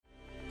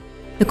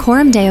The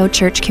Coram Deo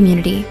Church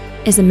community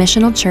is a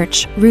missional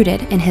church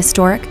rooted in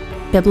historic,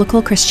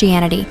 biblical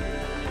Christianity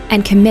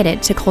and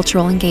committed to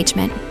cultural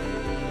engagement.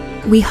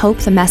 We hope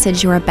the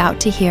message you're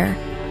about to hear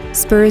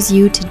spurs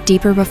you to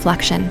deeper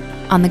reflection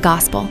on the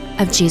gospel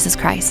of Jesus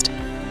Christ.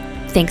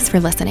 Thanks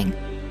for listening.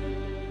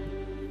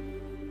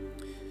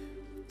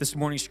 This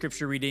morning's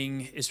scripture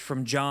reading is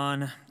from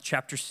John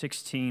chapter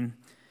 16,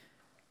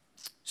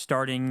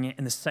 starting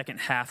in the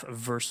second half of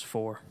verse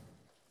 4.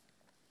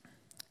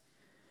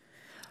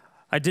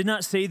 I did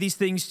not say these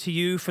things to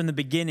you from the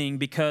beginning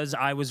because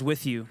I was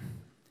with you.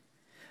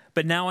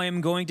 But now I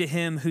am going to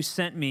him who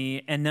sent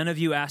me, and none of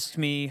you asked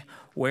me,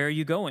 where are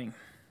you going?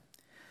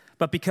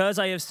 But because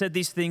I have said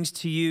these things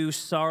to you,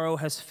 sorrow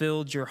has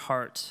filled your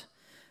heart.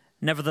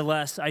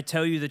 Nevertheless, I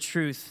tell you the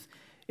truth,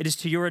 it is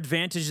to your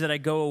advantage that I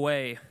go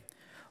away.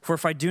 For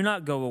if I do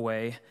not go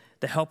away,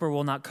 the Helper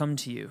will not come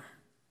to you.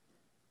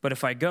 But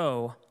if I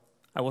go,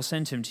 I will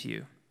send him to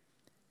you.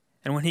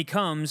 And when he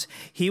comes,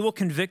 he will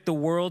convict the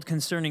world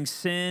concerning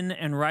sin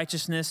and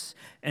righteousness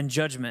and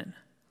judgment.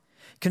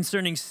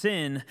 Concerning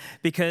sin,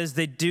 because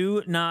they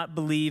do not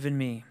believe in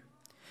me.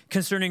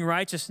 Concerning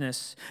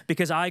righteousness,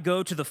 because I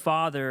go to the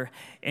Father,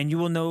 and you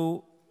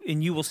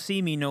will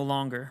see me no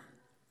longer.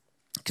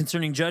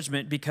 Concerning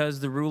judgment, because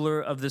the ruler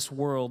of this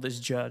world is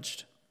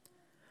judged.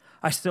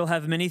 I still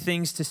have many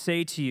things to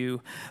say to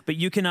you, but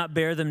you cannot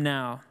bear them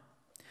now.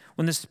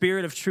 When the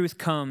Spirit of truth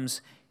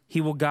comes,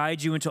 he will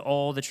guide you into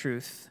all the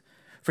truth.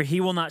 For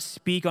he will not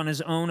speak on his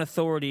own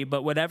authority,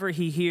 but whatever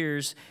he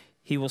hears,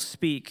 he will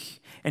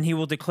speak, and he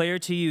will declare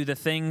to you the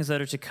things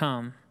that are to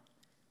come.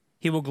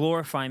 He will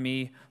glorify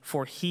me,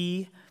 for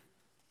he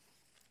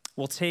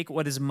will take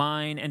what is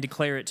mine and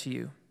declare it to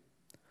you.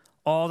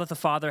 All that the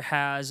Father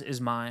has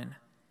is mine.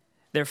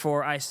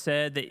 Therefore I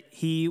said that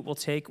he will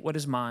take what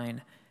is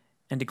mine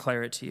and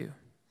declare it to you.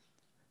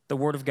 The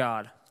word of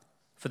God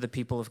for the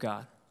people of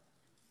God.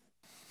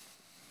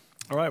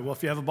 All right, well,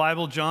 if you have a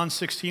Bible, John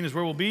 16 is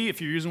where we'll be.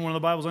 If you're using one of the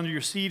Bibles under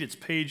your seat, it's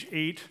page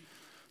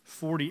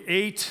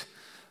 848.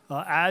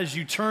 As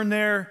you turn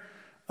there,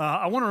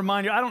 I want to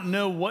remind you, I don't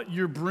know what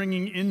you're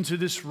bringing into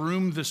this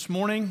room this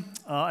morning.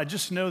 I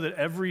just know that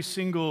every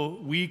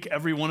single week,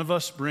 every one of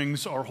us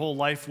brings our whole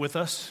life with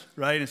us,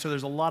 right? And so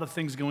there's a lot of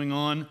things going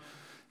on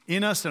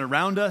in us and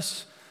around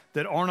us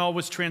that aren't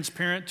always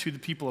transparent to the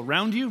people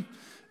around you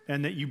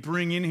and that you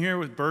bring in here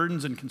with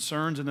burdens and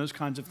concerns and those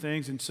kinds of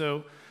things. And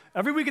so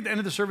every week at the end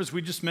of the service,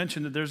 we just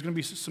mentioned that there's going to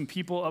be some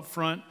people up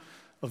front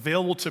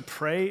available to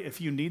pray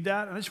if you need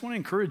that. And I just want to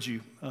encourage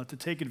you to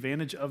take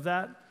advantage of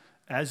that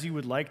as you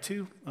would like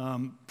to.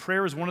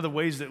 Prayer is one of the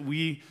ways that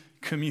we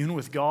commune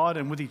with God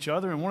and with each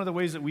other, and one of the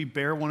ways that we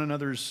bear one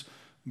another's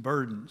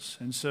burdens.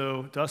 And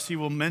so Dusty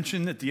will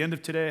mention at the end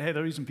of today, hey,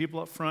 there'll be some people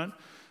up front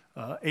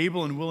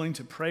able and willing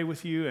to pray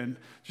with you, and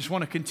just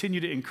want to continue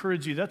to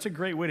encourage you. That's a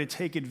great way to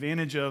take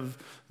advantage of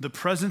the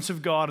presence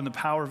of God and the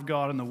power of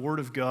God and the Word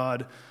of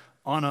God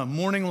on a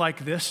morning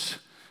like this,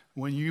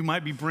 when you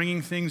might be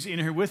bringing things in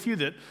here with you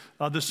that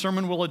the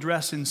sermon will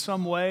address in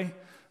some way,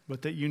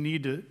 but that you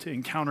need to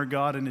encounter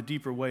God in a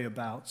deeper way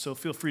about. So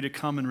feel free to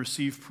come and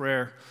receive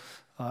prayer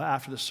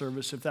after the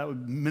service if that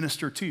would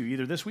minister to you,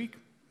 either this week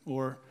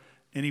or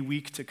any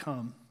week to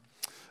come.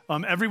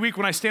 Every week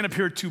when I stand up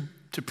here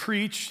to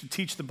preach, to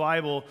teach the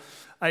Bible,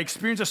 I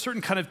experience a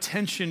certain kind of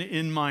tension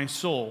in my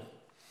soul.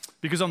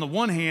 Because on the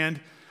one hand,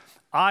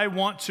 I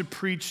want to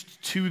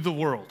preach to the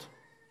world,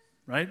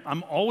 right?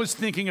 I'm always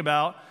thinking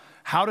about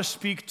how to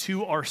speak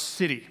to our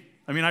city.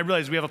 I mean, I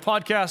realize we have a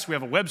podcast, we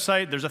have a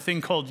website, there's a thing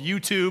called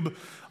YouTube.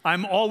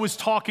 I'm always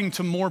talking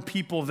to more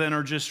people than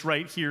are just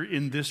right here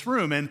in this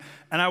room. And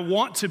I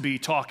want to be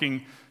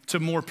talking to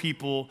more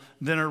people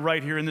than are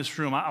right here in this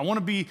room. I want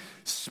to be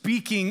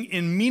speaking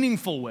in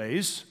meaningful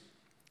ways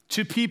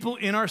to people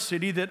in our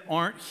city that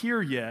aren't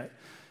here yet.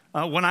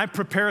 When I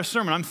prepare a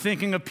sermon, I'm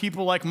thinking of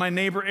people like my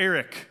neighbor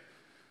Eric,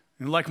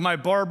 and like my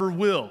barber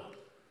Will,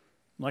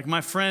 like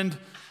my friend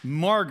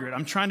Margaret.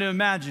 I'm trying to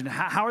imagine,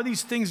 how are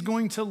these things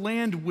going to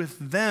land with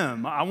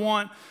them? I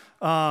want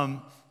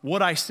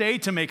what I say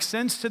to make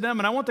sense to them,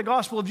 and I want the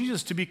gospel of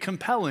Jesus to be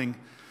compelling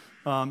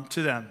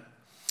to them.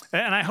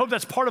 And I hope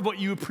that's part of what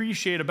you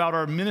appreciate about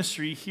our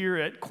ministry here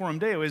at Coram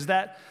Deo, is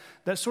that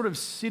sort of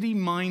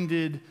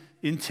city-minded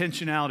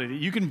intentionality, that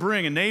you can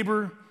bring a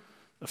neighbor,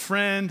 a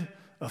friend,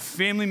 a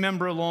family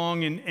member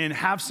along and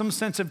have some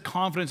sense of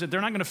confidence that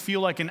they're not going to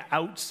feel like an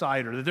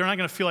outsider, that they're not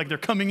going to feel like they're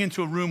coming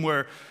into a room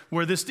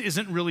where this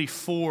isn't really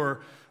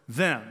for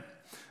them.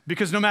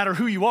 Because no matter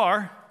who you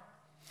are,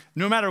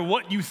 no matter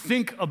what you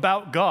think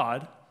about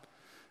God,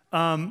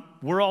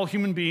 we're all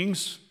human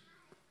beings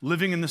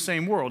living in the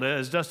same world,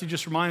 as Dusty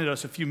just reminded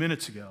us a few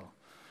minutes ago.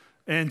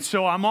 And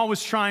so I'm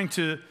always trying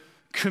to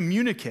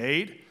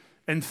communicate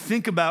and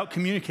think about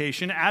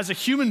communication as a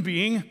human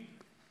being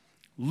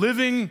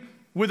living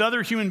with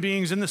other human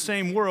beings in the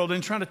same world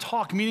and trying to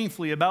talk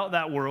meaningfully about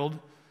that world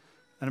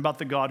and about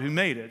the God who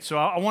made it. So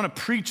I want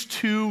to preach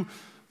to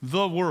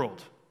the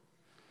world.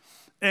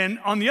 And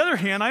on the other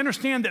hand, I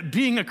understand that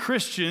being a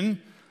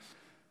Christian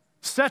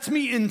sets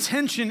me in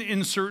tension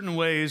in certain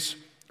ways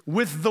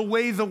with the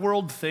way the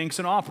world thinks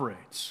and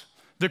operates.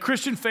 The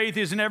Christian faith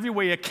is in every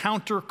way a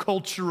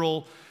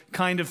countercultural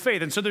kind of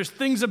faith. And so there's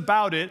things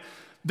about it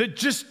that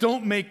just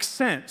don't make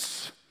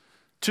sense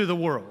to the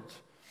world.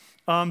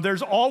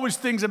 There's always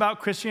things about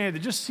Christianity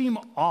that just seem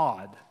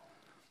odd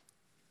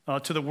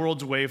to the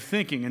world's way of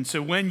thinking. And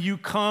so when you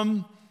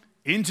come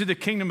into the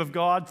kingdom of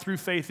God through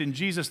faith in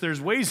Jesus, there's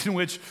ways in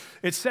which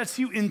it sets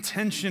you in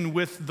tension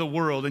with the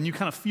world, and you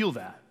kind of feel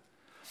that.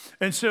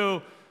 And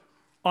so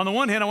on the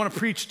one hand, I want to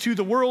preach to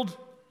the world.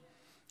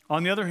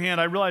 On the other hand,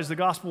 I realize the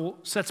gospel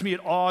sets me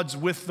at odds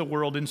with the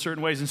world in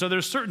certain ways. And so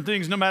there's certain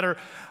things, no matter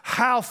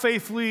how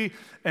faithfully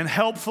and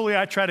helpfully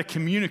I try to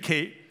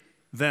communicate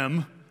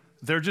them,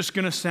 they're just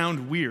going to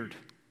sound weird.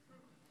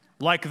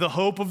 Like the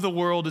hope of the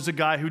world is a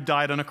guy who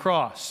died on a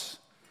cross.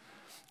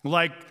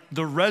 Like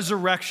the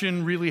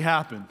resurrection really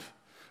happened.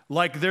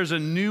 Like there's a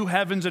new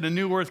heavens and a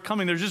new earth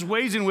coming. There's just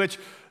ways in which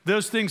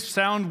those things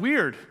sound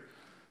weird,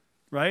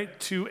 right?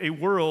 To a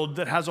world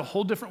that has a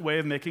whole different way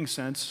of making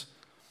sense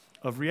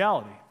of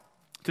reality.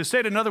 To say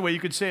it another way, you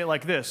could say it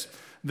like this.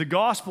 The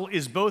gospel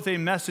is both a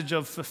message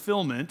of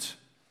fulfillment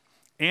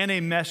and a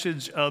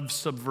message of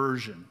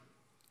subversion.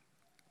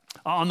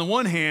 On the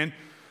one hand,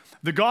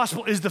 the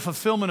gospel is the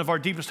fulfillment of our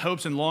deepest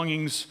hopes and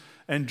longings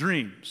and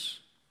dreams,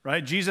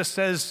 right? Jesus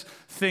says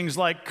things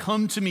like,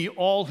 "Come to me,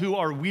 all who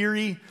are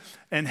weary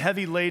and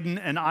heavy laden,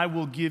 and I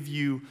will give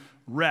you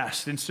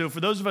rest." And so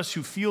for those of us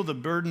who feel the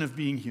burden of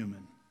being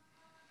human,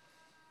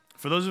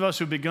 for those of us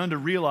who have begun to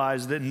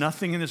realize that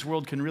nothing in this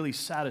world can really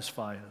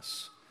satisfy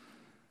us,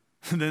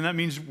 then that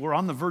means we're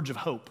on the verge of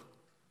hope.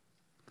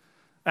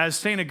 As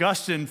St.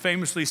 Augustine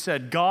famously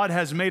said, God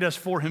has made us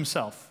for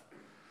himself,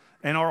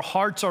 and our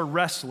hearts are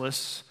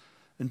restless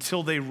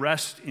until they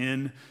rest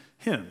in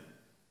him.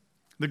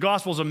 The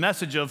gospel is a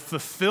message of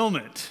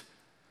fulfillment,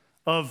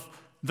 of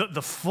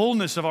the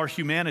fullness of our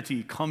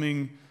humanity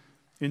coming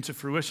into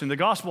fruition. The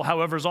gospel,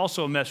 however, is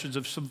also a message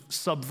of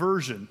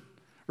subversion.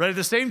 Right? At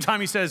the same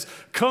time, he says,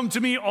 "Come to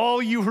me,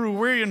 all you who are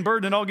weary and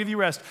burdened, and I'll give you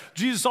rest."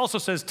 Jesus also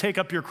says, "Take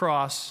up your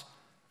cross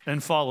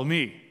and follow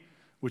me,"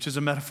 which is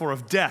a metaphor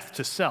of death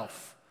to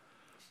self.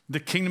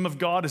 The kingdom of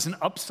God is an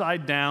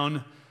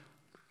upside-down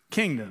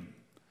kingdom.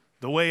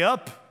 The way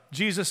up,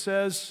 Jesus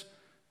says,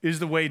 is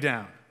the way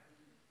down.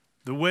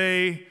 The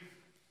way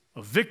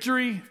of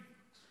victory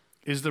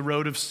is the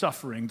road of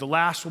suffering. The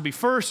last will be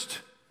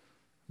first.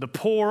 The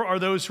poor are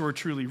those who are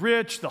truly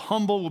rich. The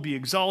humble will be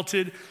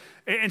exalted.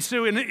 And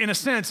so in a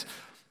sense,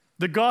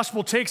 the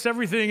gospel takes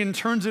everything and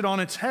turns it on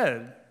its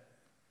head.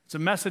 It's a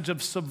message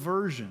of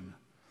subversion.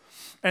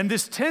 And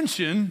this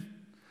tension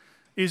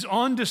is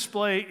on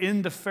display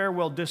in the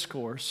farewell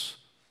discourse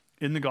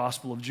in the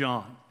Gospel of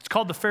John. It's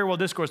called the farewell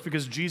discourse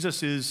because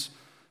Jesus is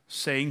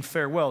saying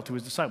farewell to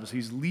his disciples.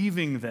 He's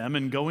leaving them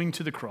and going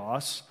to the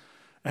cross,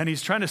 and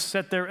he's trying to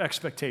set their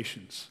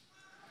expectations.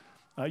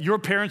 Your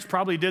parents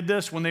probably did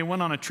this when they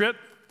went on a trip.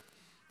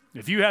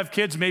 If you have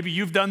kids, maybe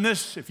you've done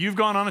this. If you've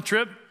gone on a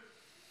trip,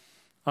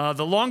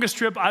 the longest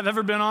trip I've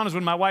ever been on is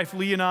when my wife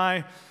Lee and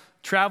I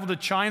traveled to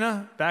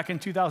China back in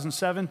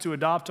 2007 to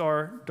adopt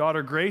our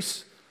daughter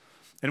Grace.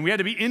 And we had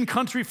to be in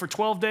country for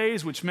 12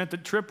 days, which meant the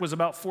trip was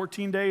about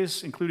 14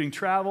 days, including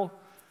travel.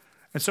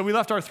 And so we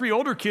left our 3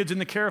 older kids in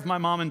the care of my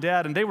mom and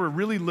dad, and they were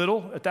really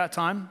little at that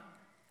time.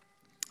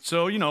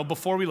 So,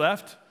 before we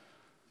left,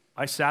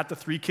 I sat the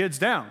 3 kids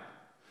down.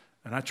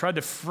 And I tried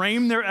to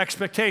frame their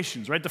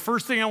expectations, right? The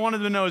first thing I wanted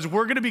them to know is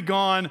we're going to be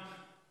gone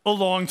a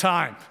long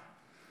time.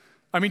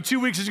 I mean, 2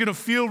 weeks is going to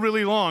feel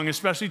really long,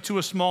 especially to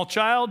a small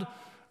child,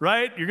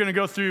 right? You're going to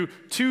go through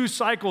 2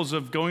 cycles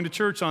of going to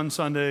church on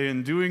Sunday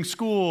and doing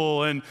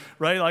school and,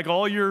 right, like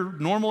all your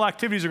normal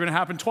activities are going to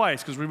happen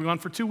twice because we've been gone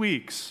for 2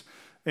 weeks.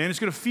 And it's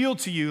going to feel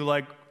to you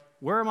like,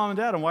 where are mom and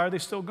dad and why are they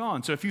still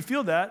gone? So if you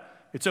feel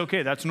that, it's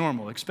okay. That's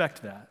normal.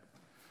 Expect that.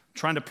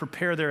 Trying to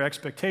prepare their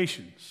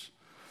expectations.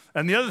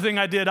 And the other thing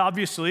I did,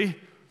 obviously,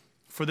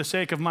 for the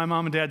sake of my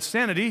mom and dad's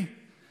sanity,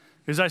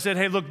 is I said,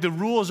 hey, look, the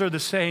rules are the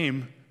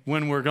same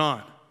when we're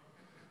gone.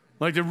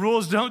 Like the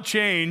rules don't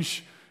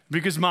change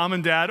because mom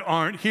and dad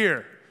aren't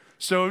here.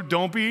 So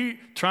don't be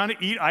trying to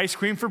eat ice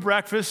cream for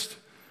breakfast.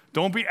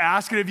 Don't be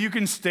asking if you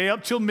can stay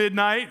up till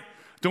midnight.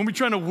 Don't be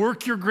trying to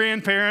work your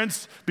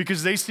grandparents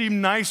because they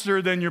seem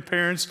nicer than your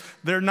parents.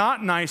 They're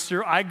not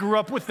nicer. I grew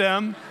up with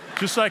them,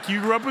 just like you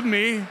grew up with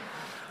me.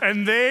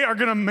 And they are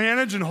going to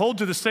manage and hold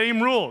to the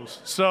same rules.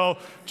 So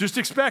just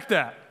expect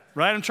that,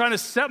 right? I'm trying to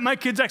set my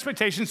kids'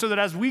 expectations so that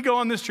as we go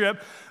on this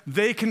trip,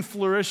 they can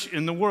flourish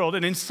in the world.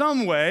 And in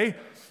some way,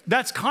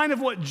 that's kind of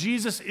what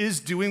Jesus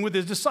is doing with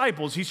his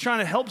disciples. He's trying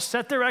to help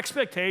set their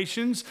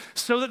expectations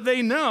so that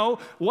they know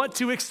what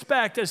to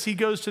expect as he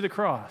goes to the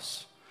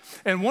cross.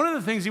 And one of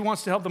the things he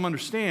wants to help them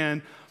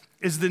understand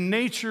is the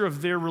nature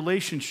of their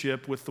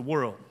relationship with the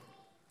world.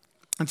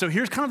 And so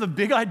here's kind of the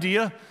big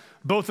idea,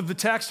 both of the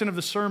text and of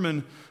the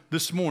sermon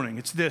this morning.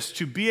 It's this: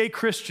 to be a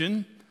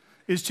Christian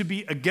is to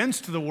be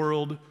against the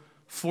world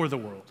for the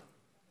world.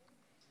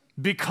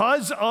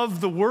 Because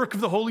of the work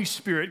of the Holy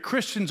Spirit,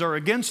 Christians are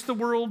against the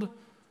world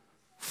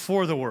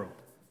for the world.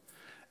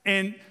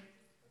 And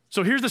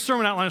So here's the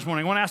sermon outline this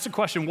morning. I want to ask the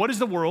question, what is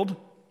the world?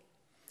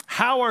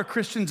 How are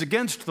Christians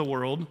against the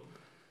world?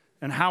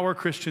 And how are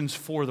Christians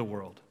for the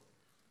world?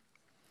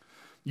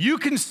 You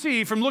can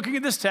see from looking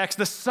at this text,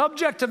 the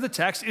subject of the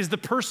text is the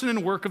person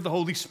and work of the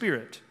Holy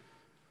Spirit.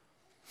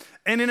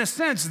 And in a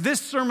sense, this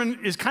sermon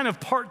is kind of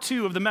part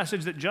 2 of the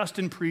message that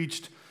Justin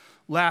preached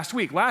last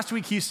week. Last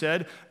week he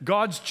said,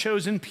 God's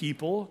chosen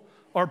people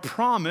are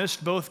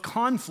promised both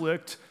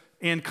conflict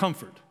and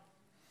comfort.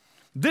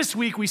 This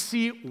week we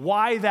see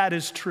why that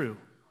is true.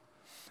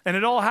 And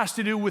it all has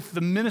to do with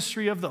the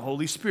ministry of the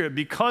Holy Spirit.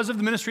 Because of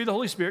the ministry of the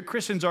Holy Spirit,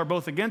 Christians are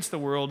both against the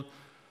world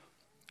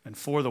and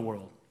for the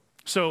world.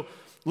 So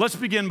let's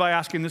begin by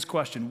asking this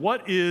question.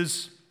 What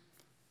is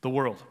the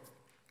world?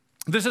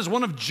 This is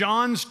one of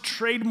John's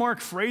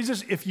trademark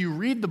phrases. If you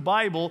read the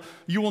Bible,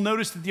 you will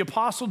notice that the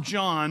Apostle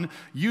John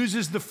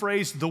uses the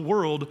phrase the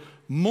world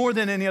more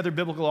than any other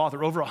biblical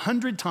author. Over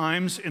 100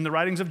 times in the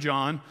writings of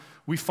John,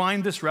 we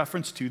find this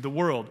reference to the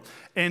world.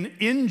 And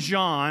in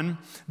John,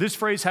 this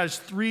phrase has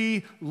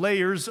 3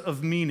 layers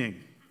of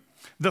meaning.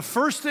 The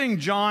first thing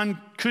John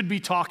could be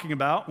talking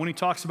about when he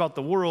talks about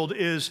the world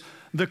is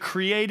the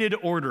created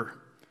order,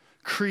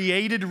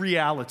 created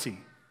reality.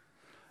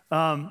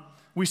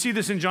 We see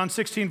this in John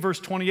 16, verse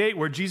 28,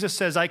 where Jesus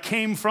says, I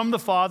came from the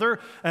Father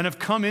and have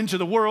come into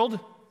the world.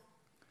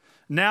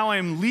 Now I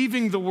am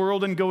leaving the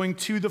world and going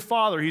to the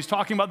Father. He's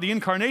talking about the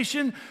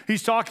incarnation.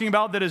 He's talking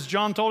about that, as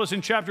John told us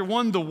in chapter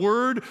 1, the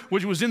Word,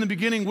 which was in the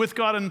beginning with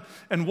God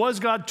and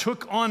was God,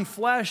 took on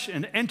flesh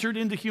and entered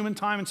into human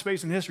time and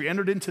space and history,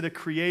 entered into the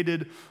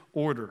created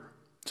order.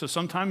 So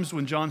sometimes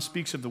when John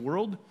speaks of the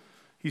world,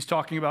 he's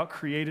talking about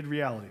created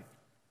reality.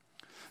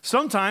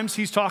 Sometimes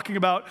he's talking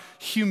about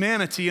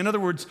humanity. In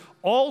other words,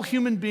 all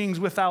human beings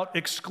without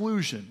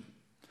exclusion.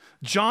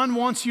 John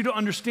wants you to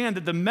understand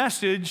that the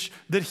message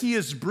that he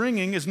is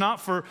bringing is not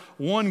for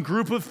one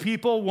group of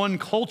people, one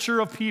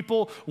culture of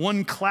people,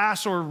 one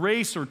class or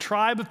race or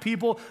tribe of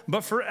people,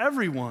 but for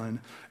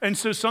everyone. And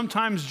so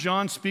sometimes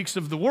John speaks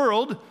of the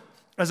world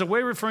as a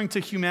way of referring to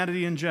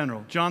humanity in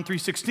general. John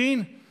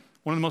 3:16,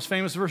 one of the most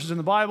famous verses in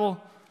the Bible,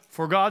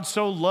 for God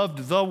so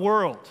loved the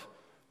world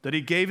that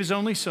he gave his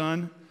only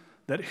Son,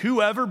 that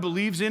whoever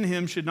believes in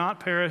him should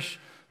not perish,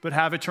 but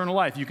have eternal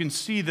life. You can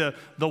see the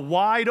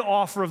wide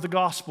offer of the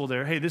gospel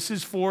there. Hey, this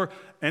is for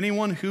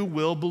anyone who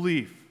will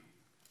believe.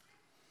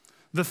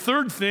 The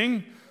third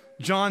thing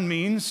John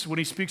means when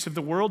he speaks of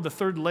the world, the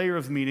third layer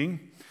of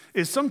meaning,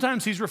 is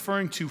sometimes he's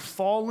referring to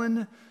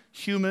fallen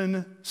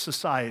human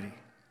society.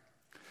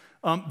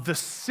 The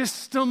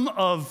system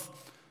of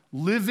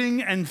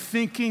living and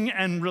thinking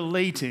and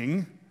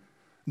relating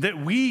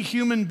that we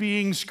human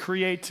beings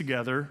create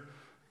together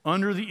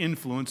under the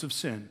influence of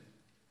sin.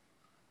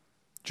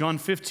 John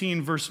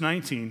 15, verse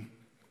 19,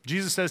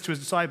 Jesus says to his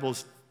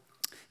disciples,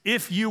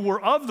 if you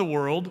were of the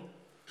world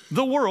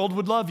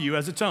would love you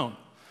as its own.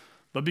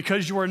 But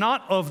because you are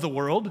not of the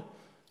world,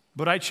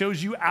 but I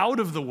chose you out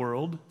of the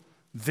world,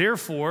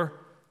 therefore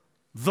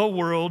the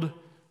world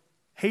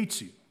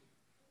hates you.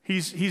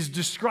 He's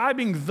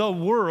describing the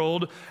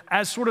world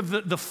as sort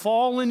of the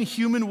fallen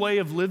human way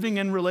of living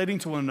and relating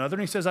to one another.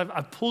 And he says,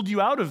 I've pulled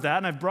you out of that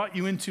and I've brought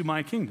you into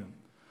my kingdom.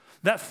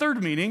 That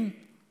third meaning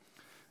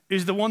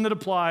is the one that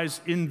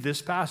applies in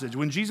this passage.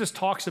 When Jesus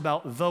talks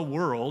about the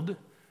world,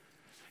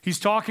 he's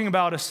talking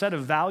about a set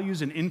of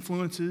values and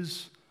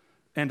influences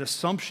and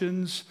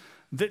assumptions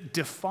that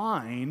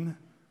define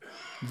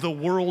the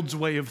world's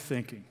way of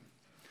thinking.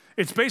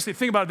 It's basically,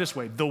 think about it this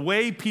way, the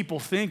way people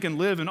think and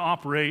live and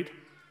operate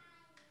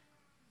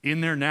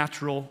in their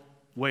natural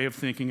way of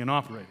thinking and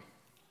operating.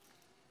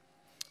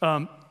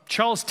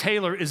 Charles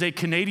Taylor is a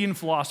Canadian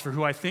philosopher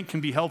who I think can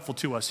be helpful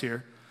to us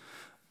here.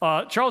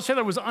 Charles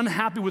Taylor was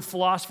unhappy with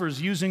philosophers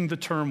using the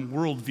term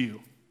worldview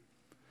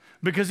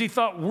because he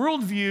thought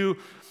worldview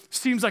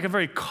seems like a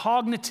very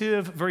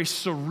cognitive, very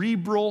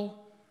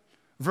cerebral,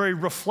 very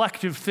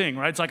reflective thing,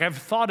 right? It's like I've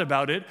thought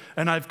about it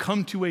and I've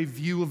come to a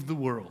view of the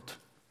world.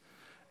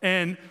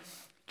 And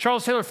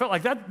Charles Taylor felt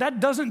like that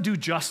doesn't do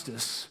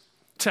justice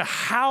to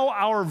how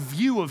our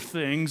view of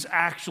things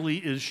actually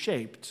is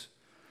shaped.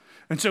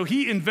 And so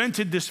he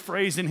invented this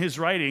phrase in his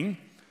writing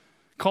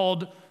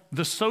called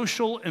the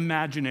social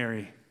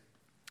imaginary.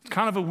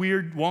 Kind of a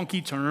weird,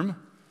 wonky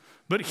term,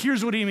 but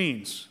here's what he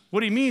means.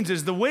 What he means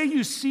is the way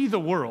you see the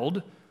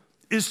world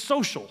is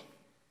social.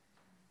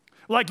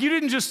 Like you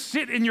didn't just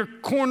sit in your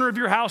corner of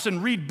your house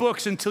and read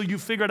books until you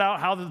figured out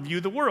how to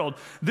view the world.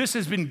 This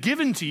has been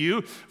given to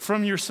you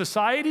from your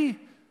society.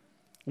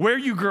 Where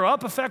you grew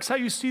up affects how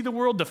you see the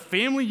world. The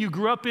family you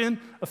grew up in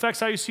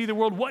affects how you see the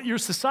world. What your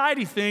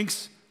society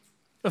thinks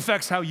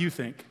affects how you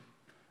think.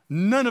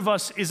 None of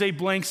us is a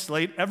blank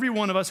slate. Every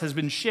one of us has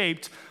been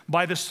shaped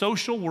by the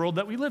social world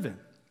that we live in.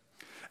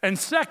 And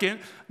second,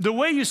 the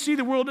way you see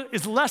the world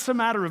is less a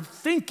matter of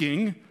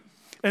thinking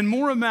and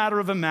more a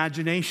matter of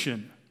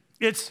imagination.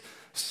 It's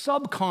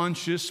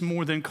subconscious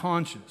more than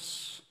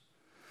conscious.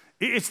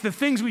 It's the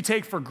things we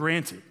take for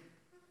granted.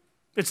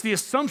 It's the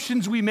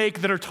assumptions we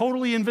make that are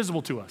totally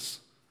invisible to us.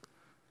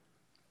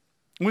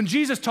 When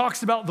Jesus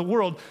talks about the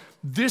world,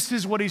 this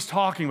is what he's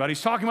talking about.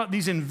 He's talking about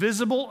these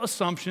invisible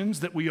assumptions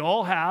that we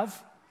all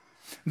have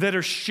that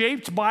are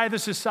shaped by the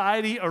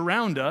society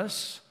around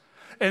us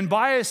and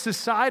by a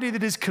society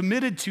that is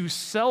committed to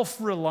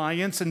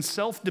self-reliance and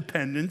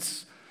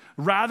self-dependence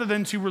rather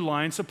than to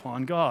reliance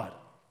upon God.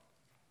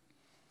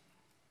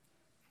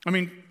 I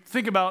mean,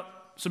 think about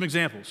some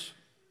examples.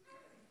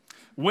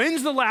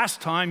 When's the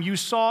last time you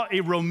saw a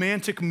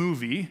romantic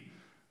movie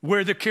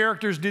where the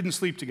characters didn't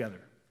sleep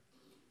together?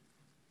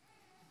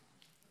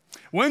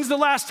 When's the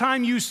last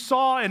time you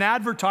saw an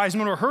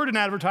advertisement or heard an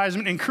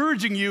advertisement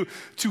encouraging you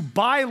to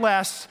buy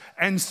less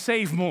and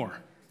save more?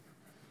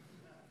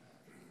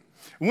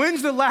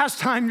 When's the last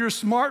time your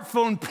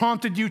smartphone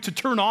prompted you to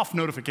turn off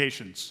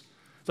notifications?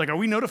 It's like, are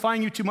we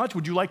notifying you too much?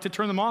 Would you like to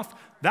turn them off?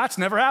 That's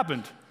never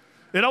happened.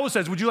 It always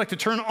says, would you like to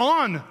turn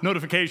on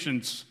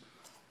notifications?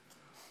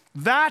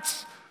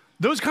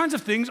 Those kinds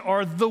of things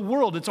are the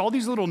world. It's all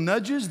these little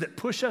nudges that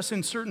push us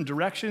in certain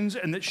directions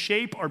and that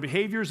shape our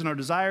behaviors and our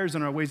desires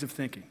and our ways of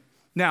thinking.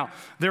 Now,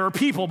 there are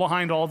people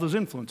behind all those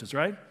influences,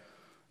 right?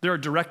 There are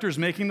directors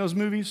making those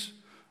movies.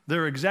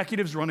 There are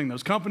executives running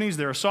those companies.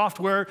 There are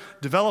software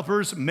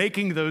developers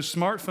making those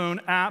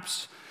smartphone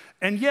apps.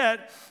 And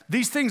yet,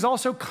 these things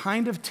also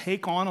kind of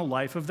take on a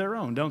life of their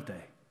own, don't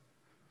they?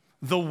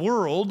 The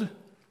world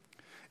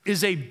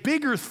is a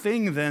bigger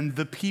thing than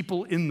the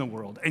people in the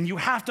world. And you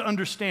have to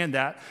understand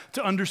that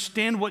to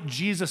understand what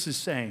Jesus is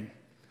saying.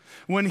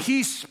 When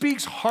he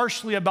speaks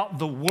harshly about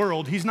the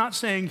world, he's not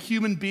saying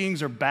human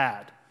beings are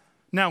bad.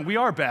 Now, we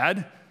are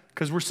bad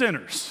because we're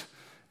sinners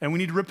and we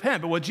need to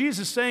repent. But what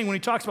Jesus is saying when he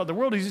talks about the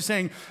world, he's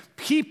saying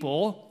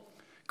people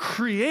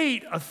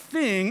create a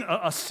thing,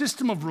 a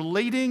system of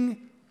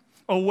relating,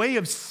 a way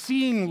of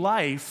seeing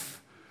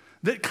life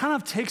that kind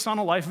of takes on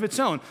a life of its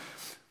own.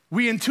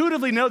 We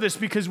intuitively know this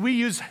because we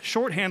use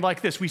shorthand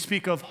like this. We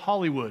speak of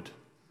Hollywood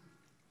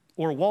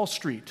or Wall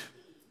Street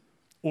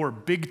or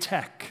big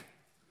tech.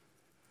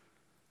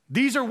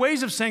 These are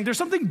ways of saying there's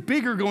something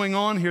bigger going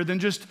on here than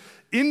just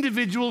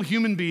individual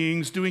human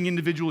beings doing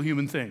individual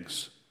human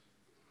things.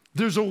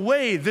 There's a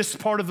way this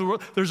part of the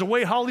world, there's a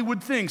way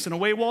Hollywood thinks and a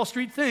way Wall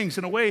Street thinks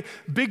and a way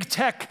big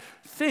tech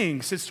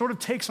thinks. It sort of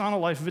takes on a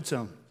life of its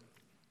own.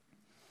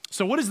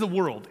 So what is the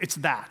world? It's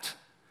that.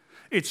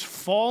 It's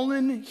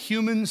fallen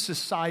human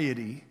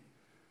society.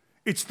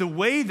 It's the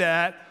way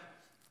that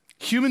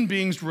human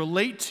beings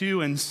relate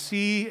to and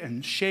see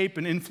and shape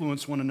and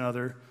influence one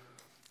another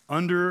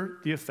under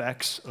the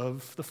effects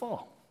of the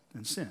fall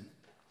and sin.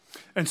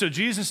 And so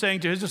Jesus is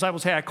saying to his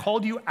disciples, hey, I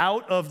called you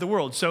out of the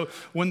world. So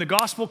when the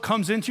gospel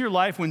comes into your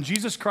life, when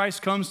Jesus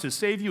Christ comes to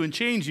save you and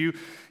change you,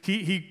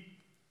 he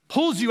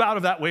pulls you out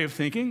of that way of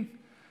thinking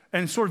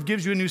and sort of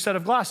gives you a new set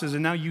of glasses.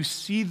 And now you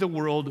see the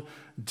world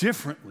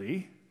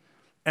differently,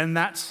 and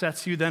that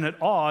sets you then at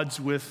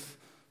odds with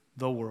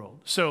the world.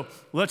 So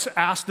let's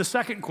ask the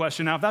second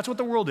question. Now, if that's what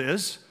the world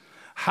is,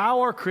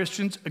 how are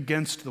Christians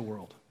against the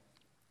world?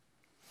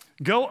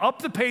 Go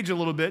up the page a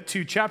little bit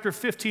to chapter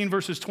 15,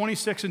 verses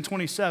 26 and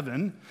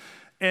 27,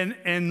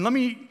 and let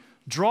me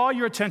draw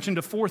your attention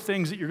to four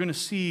things that you're going to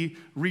see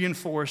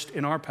reinforced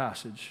in our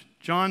passage.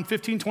 John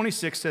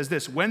 15:26 says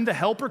this, when the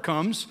Helper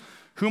comes,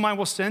 whom I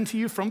will send to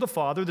you from the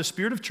Father, the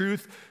Spirit of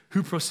truth,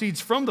 who proceeds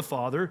from the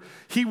Father,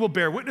 he will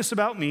bear witness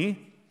about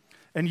me,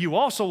 and you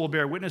also will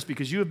bear witness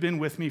because you have been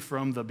with me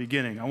from the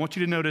beginning. I want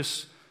you to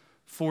notice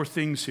four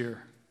things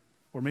here,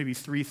 or maybe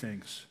three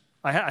things.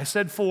 I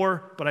said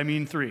four, but I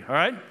mean three, all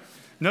right?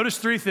 Notice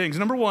three things.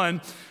 Number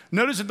one,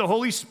 notice that the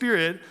Holy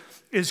Spirit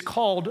is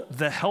called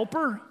the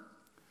Helper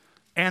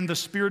and the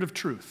Spirit of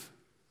truth.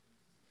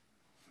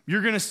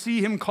 You're going to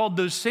see him called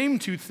those same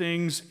two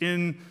things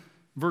in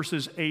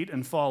verses 8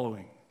 and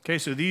following. Okay,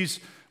 so these,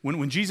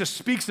 when Jesus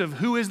speaks of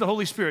who is the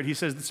Holy Spirit, he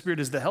says the Spirit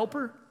is the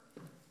Helper,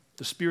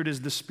 the Spirit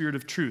is the Spirit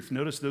of truth.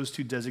 Notice those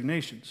two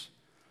designations.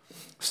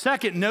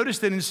 Second, notice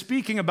that in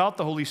speaking about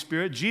the Holy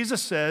Spirit,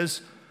 Jesus says,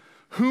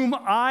 whom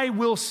I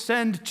will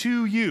send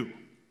to you.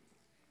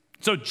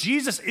 So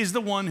Jesus is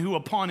the one who,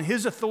 upon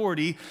his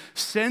authority,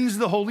 sends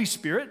the Holy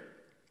Spirit.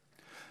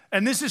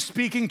 And this is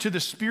speaking to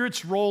the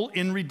Spirit's role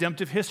in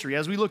redemptive history.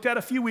 As we looked at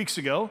a few weeks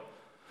ago,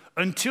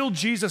 until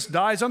Jesus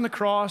dies on the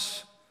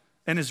cross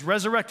and is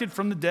resurrected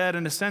from the dead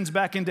and ascends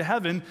back into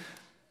heaven,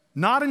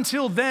 not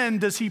until then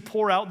does he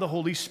pour out the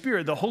Holy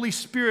Spirit. The Holy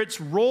Spirit's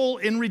role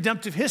in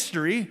redemptive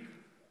history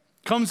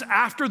comes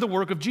after the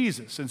work of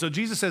Jesus. And so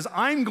Jesus says,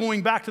 I'm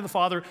going back to the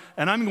Father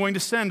and I'm going to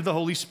send the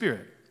Holy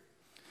Spirit.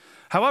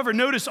 However,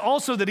 notice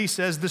also that he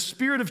says the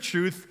Spirit of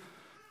truth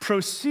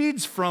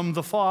proceeds from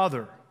the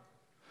Father.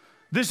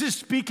 This is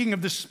speaking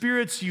of the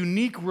Spirit's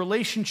unique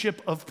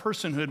relationship of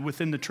personhood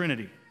within the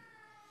Trinity.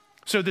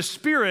 So the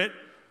Spirit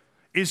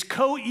is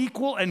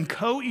co-equal and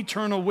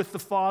co-eternal with the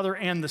Father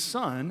and the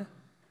Son,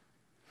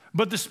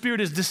 but the Spirit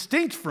is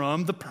distinct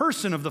from the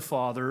person of the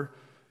Father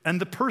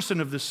and the person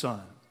of the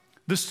Son.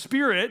 The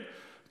Spirit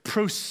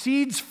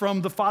proceeds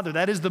from the Father.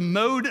 That is the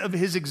mode of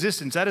his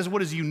existence. That is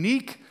what is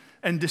unique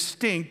and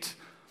distinct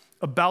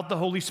about the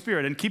Holy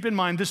Spirit. And keep in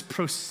mind, this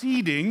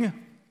proceeding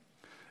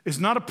is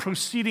not a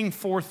proceeding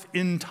forth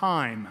in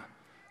time,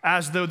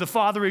 as though the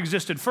Father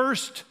existed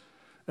first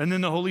and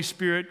then the Holy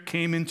Spirit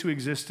came into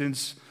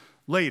existence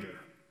later.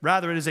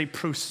 Rather, it is a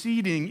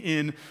proceeding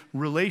in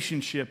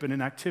relationship and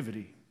in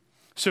activity.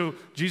 So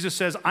Jesus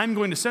says, I'm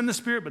going to send the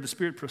Spirit, but the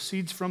Spirit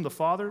proceeds from the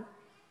Father.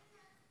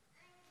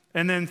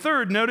 And then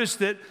third, notice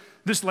that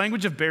this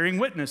language of bearing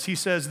witness. He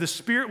says, the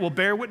Spirit will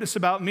bear witness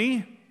about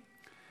me,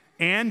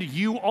 and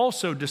you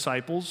also,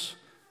 disciples,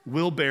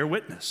 will bear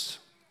witness.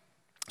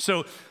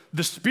 So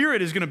the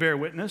Spirit is going to bear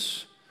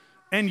witness,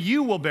 and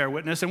you will bear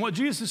witness. And what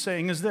Jesus is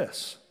saying is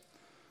this: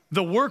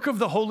 the work of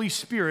the Holy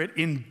Spirit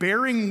in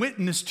bearing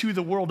witness to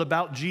the world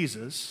about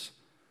Jesus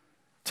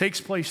takes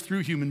place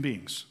through human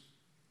beings.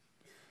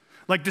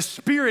 Like the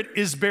Spirit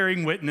is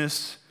bearing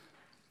witness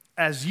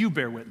as you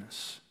bear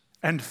witness,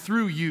 and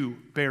through you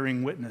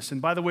bearing witness.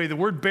 And by the way, the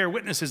word bear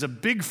witness is a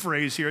big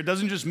phrase here. It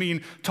doesn't just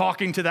mean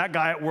talking to that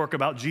guy at work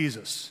about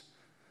Jesus.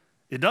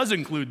 It does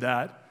include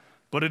that,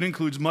 but it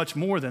includes much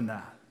more than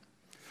that.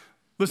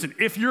 Listen,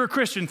 if you're a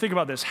Christian, think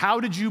about this. How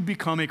did you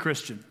become a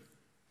Christian?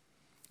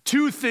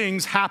 Two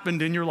things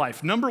happened in your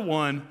life. Number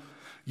one,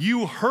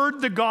 you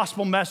heard the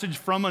gospel message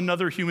from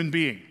another human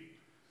being,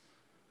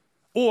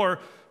 or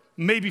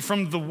maybe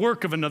from the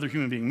work of another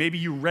human being. Maybe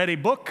you read a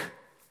book.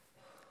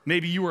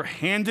 Maybe you were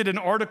handed an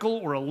article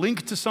or a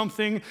link to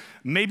something.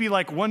 Maybe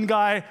like one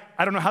guy,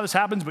 I don't know how this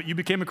happens, but you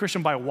became a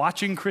Christian by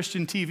watching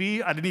Christian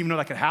TV. I didn't even know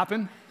that could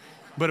happen,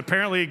 but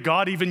apparently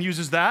God even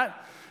uses that.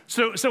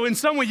 So in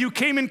some way, you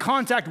came in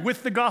contact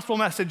with the gospel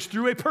message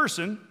through a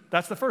person.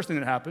 That's the first thing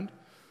that happened.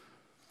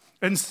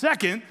 And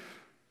second,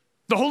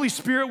 the Holy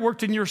Spirit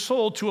worked in your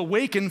soul to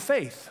awaken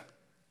faith.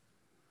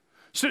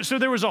 So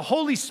there was a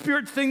Holy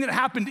Spirit thing that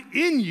happened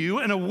in you,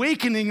 an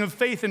awakening of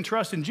faith and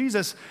trust in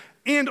Jesus,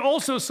 and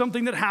also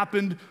something that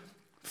happened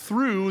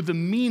through the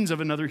means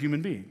of another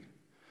human being.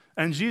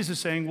 And Jesus is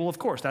saying, well, of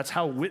course, that's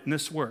how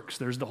witness works.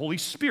 There's the Holy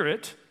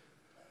Spirit,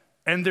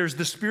 and there's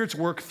the Spirit's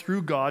work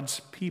through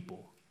God's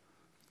people.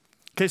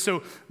 Okay,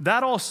 so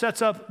that all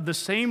sets up the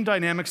same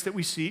dynamics that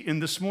we see in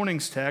this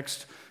morning's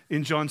text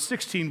in John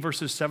 16,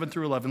 verses 7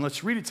 through 11.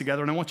 Let's read it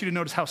together, and I want you to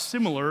notice how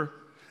similar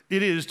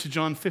it is to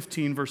John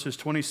 15, verses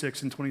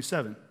 26 and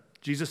 27.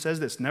 Jesus says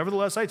this: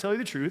 nevertheless, I tell you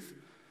the truth,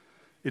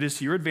 it is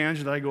to your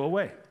advantage that I go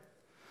away.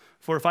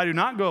 For if I do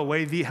not go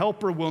away, the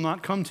Helper will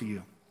not come to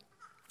you.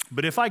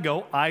 But if I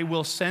go, I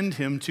will send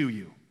him to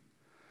you.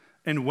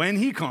 And when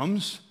he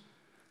comes,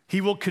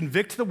 he will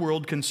convict the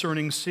world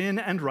concerning sin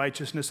and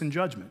righteousness and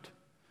judgment.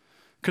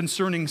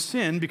 Concerning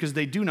sin, because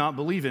they do not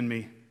believe in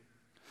me.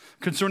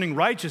 Concerning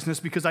righteousness,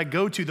 because I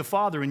go to the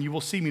Father and you will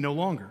see me no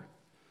longer.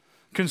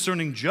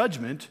 Concerning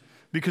judgment,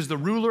 because the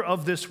ruler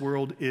of this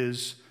world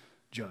is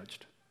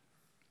judged.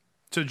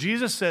 So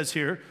Jesus says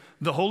here,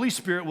 the Holy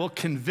Spirit will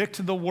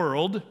convict the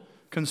world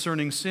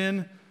concerning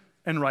sin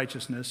and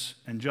righteousness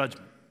and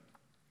judgment.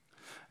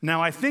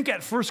 Now, I think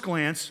at first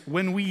glance,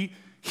 when we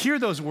hear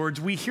those words,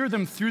 we hear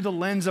them through the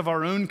lens of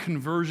our own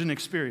conversion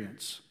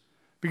experience.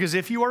 Because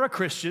if you are a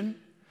Christian,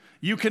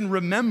 you can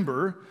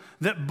remember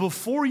that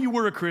before you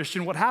were a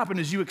Christian, what happened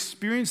is you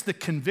experienced the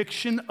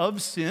conviction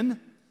of sin.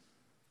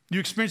 You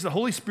experienced the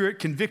Holy Spirit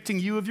convicting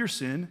you of your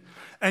sin,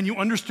 and you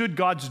understood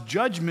God's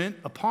judgment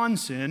upon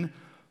sin,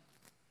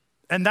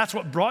 and that's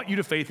what brought you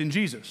to faith in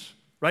Jesus,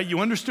 right? You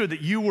understood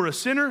that you were a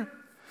sinner,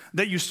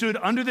 that you stood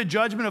under the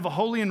judgment of a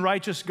holy and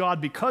righteous God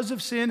because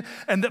of sin,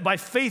 and that by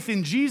faith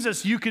in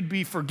Jesus, you could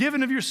be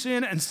forgiven of your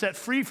sin and set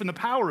free from the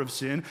power of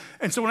sin.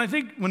 And so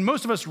when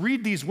most of us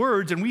read these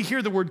words and we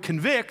hear the word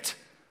convict,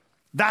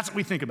 that's what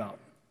we think about,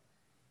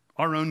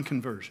 our own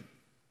conversion.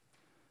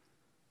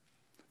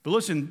 But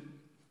listen,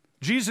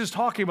 Jesus is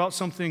talking about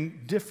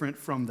something different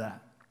from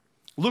that.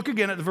 Look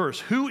again at the verse.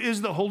 Who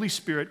is the Holy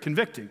Spirit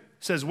convicting? It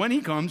says, when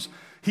he comes,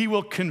 he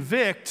will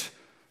convict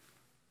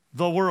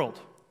the world.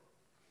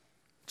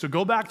 So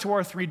go back to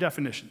our three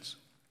definitions.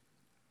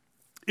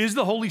 Is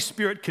the Holy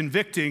Spirit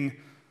convicting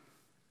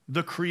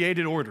the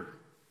created order?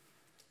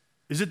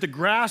 Is it the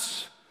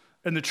grass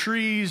and the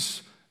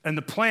trees and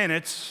the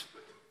planets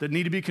that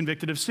need to be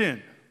convicted of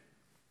sin?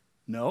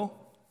 No.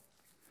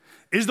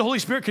 Is the Holy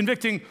Spirit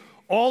convicting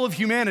all of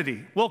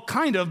humanity? Well,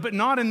 kind of, but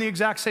not in the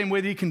exact same way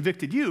that he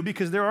convicted you,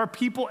 because there are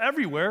people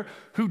everywhere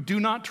who do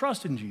not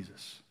trust in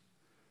Jesus.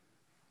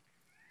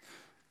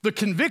 The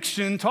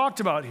conviction talked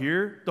about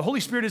here, the Holy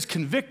Spirit is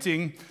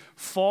convicting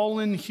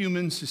fallen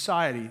human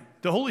society.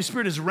 The Holy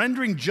Spirit is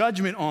rendering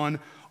judgment on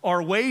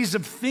our ways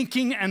of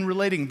thinking and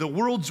relating, the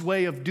world's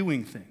way of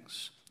doing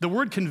things. The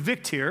word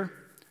convict here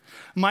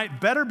might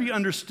better be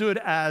understood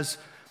as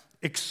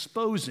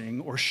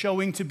exposing or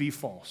showing to be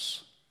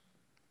false.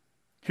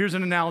 Here's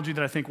an analogy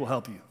that I think will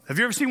help you. Have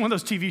you ever seen one of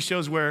those TV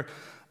shows where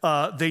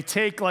they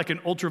take like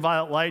an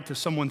ultraviolet light to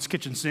someone's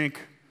kitchen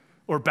sink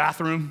or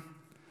bathroom?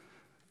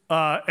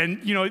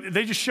 And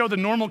they just show the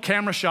normal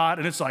camera shot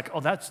and it's like,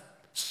 oh, that's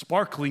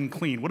sparkling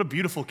clean. What a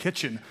beautiful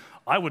kitchen.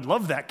 I would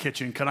love that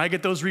kitchen. Can I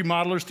get those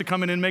remodelers to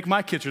come in and make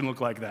my kitchen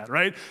look like that,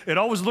 right? It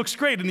always looks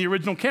great in the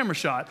original camera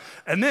shot.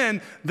 And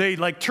then they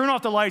like turn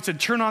off the lights and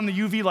turn on the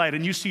UV light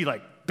and you see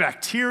like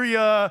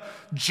bacteria,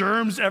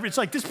 germs, it's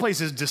like this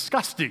place is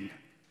disgusting,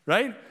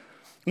 right?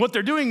 What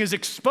they're doing is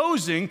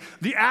exposing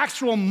the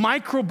actual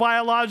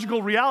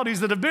microbiological realities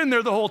that have been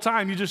there the whole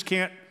time. You just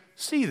can't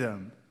see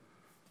them.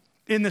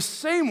 In the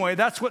same way,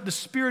 that's what the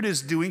Spirit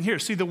is doing here.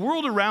 See, the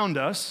world around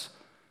us,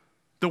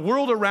 the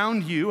world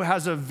around you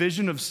has a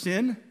vision of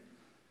sin.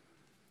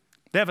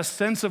 They have a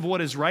sense of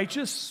what is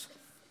righteous.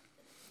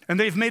 And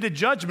they've made a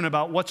judgment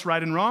about what's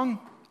right and wrong,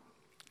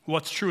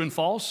 what's true and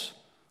false,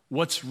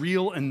 what's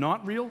real and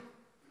not real.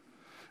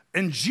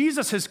 And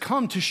Jesus has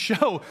come to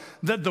show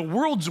that the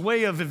world's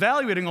way of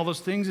evaluating all those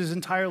things is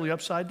entirely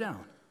upside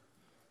down.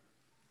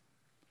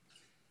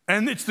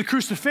 And it's the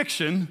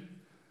crucifixion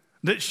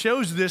that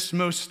shows this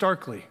most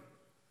starkly,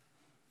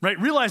 right?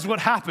 Realize what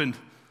happened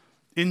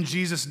in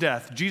Jesus'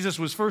 death. Jesus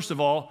was, first of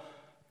all,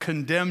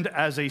 condemned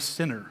as a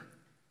sinner.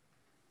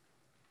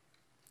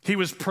 He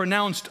was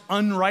pronounced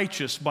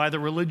unrighteous by the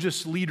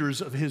religious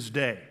leaders of his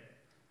day.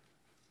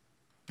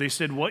 They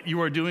said, what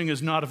you are doing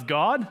is not of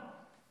God,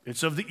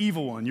 it's of the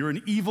evil one. You're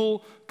an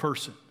evil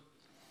person.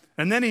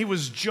 And then he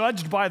was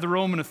judged by the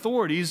Roman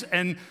authorities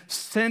and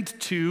sent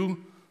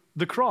to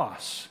the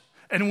cross.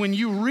 And when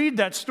you read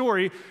that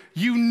story,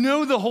 you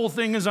know the whole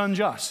thing is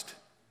unjust.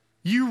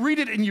 You read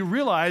it and you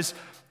realize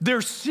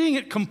they're seeing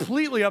it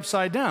completely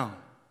upside down.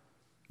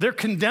 They're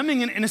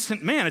condemning an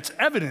innocent man. It's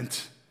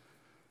evident.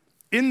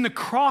 In the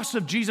cross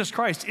of Jesus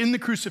Christ, in the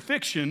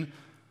crucifixion,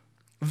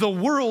 the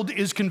world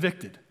is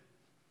convicted.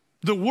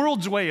 The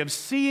world's way of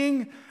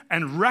seeing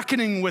and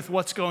reckoning with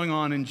what's going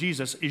on in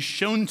Jesus is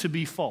shown to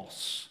be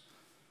false.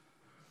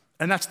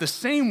 And that's the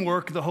same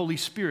work the Holy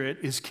Spirit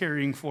is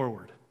carrying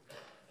forward.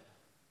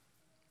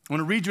 I want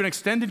to read you an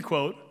extended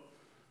quote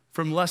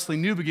from Leslie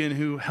Newbigin,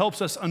 who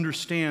helps us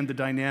understand the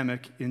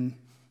dynamic in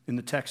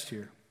the text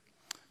here.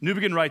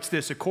 Newbigin writes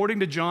this: according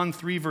to John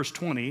 3, verse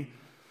 20,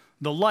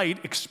 the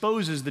light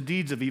exposes the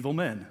deeds of evil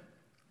men.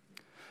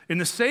 In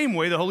the same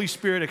way, the Holy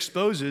Spirit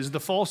exposes the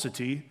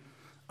falsity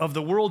of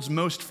the world's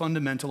most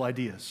fundamental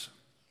ideas.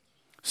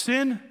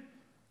 Sin,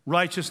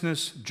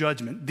 righteousness,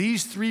 judgment.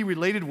 These three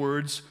related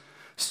words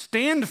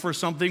stand for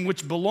something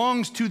which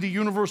belongs to the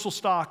universal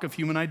stock of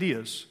human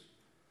ideas.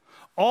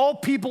 All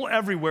people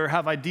everywhere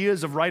have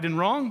ideas of right and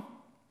wrong,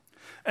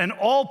 and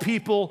all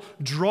people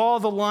draw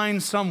the line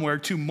somewhere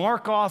to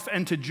mark off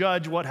and to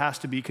judge what has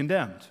to be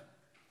condemned.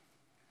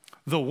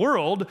 The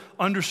world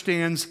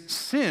understands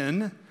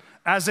sin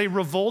as a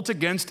revolt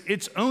against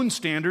its own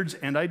standards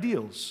and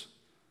ideals.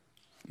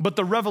 But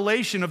the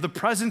revelation of the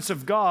presence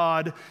of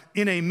God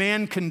in a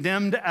man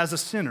condemned as a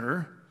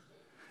sinner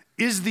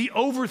is the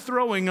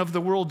overthrowing of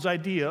the world's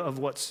idea of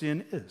what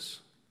sin is.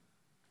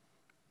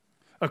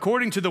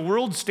 According to the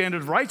world's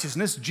standard of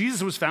righteousness,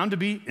 Jesus was found to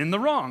be in the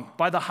wrong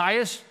by the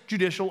highest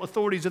judicial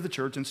authorities of the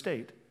church and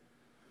state.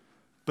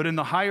 But in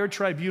the higher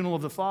tribunal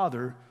of the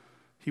Father,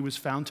 he was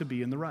found to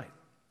be in the right.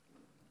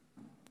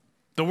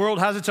 The world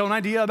has its own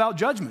idea about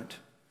judgment.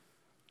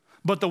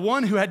 But the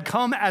one who had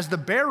come as the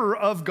bearer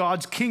of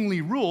God's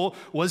kingly rule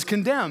was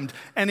condemned.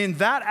 And in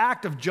that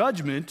act of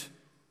judgment,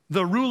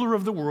 the ruler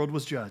of the world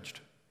was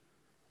judged.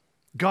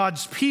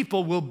 God's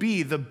people will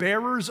be the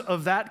bearers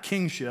of that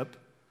kingship,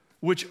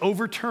 which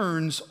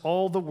overturns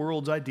all the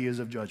world's ideas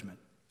of judgment.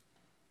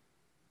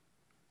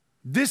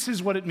 This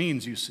is what it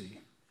means, you see,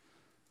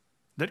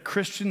 that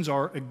Christians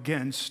are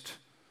against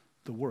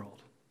the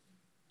world.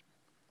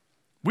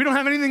 We don't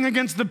have anything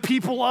against the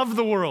people of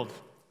the world.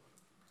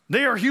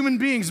 They are human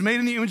beings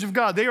made in the image of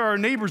God. They are our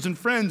neighbors and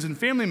friends and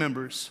family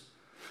members.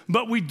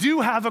 But we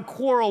do have a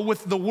quarrel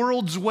with the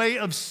world's way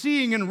of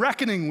seeing and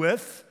reckoning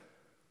with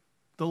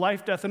the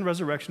life, death, and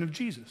resurrection of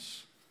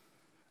Jesus.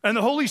 And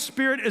the Holy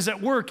Spirit is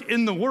at work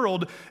in the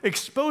world,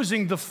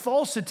 exposing the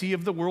falsity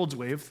of the world's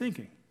way of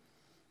thinking.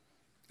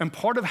 And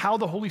part of how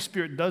the Holy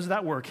Spirit does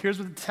that work, here's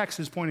what the text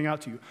is pointing out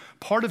to you.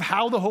 Part of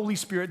how the Holy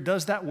Spirit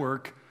does that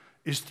work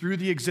is through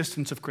the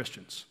existence of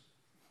Christians.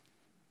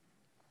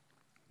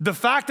 The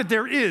fact that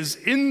there is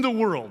in the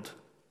world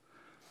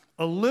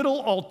a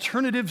little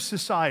alternative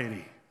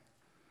society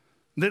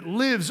that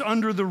lives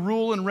under the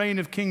rule and reign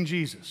of King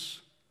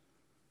Jesus,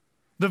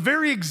 the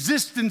very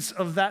existence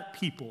of that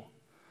people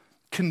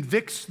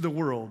convicts the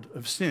world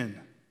of sin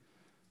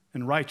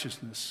and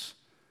righteousness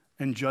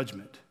and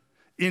judgment.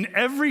 In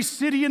every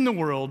city in the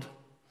world,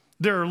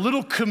 there are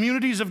little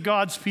communities of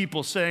God's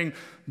people saying,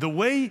 the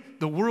way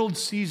the world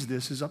sees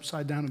this is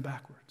upside down and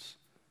backwards.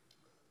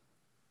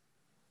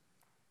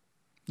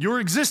 Your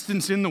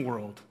existence in the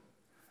world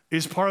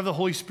is part of the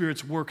Holy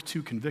Spirit's work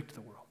to convict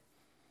the world.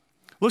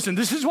 Listen,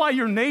 this is why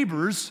your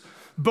neighbors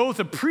both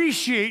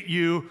appreciate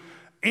you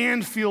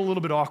and feel a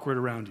little bit awkward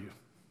around you.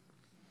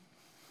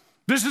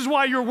 This is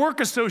why your work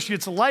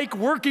associates like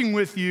working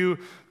with you,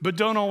 but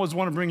don't always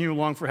want to bring you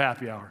along for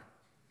happy hour.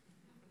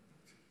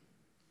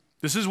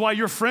 This is why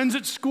your friends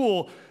at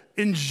school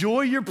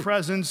enjoy your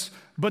presence,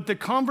 but the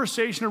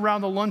conversation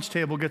around the lunch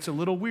table gets a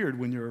little weird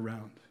when you're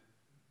around.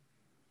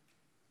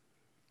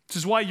 This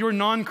is why your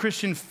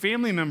non-Christian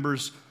family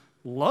members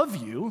love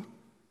you,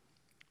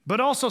 but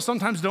also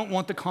sometimes don't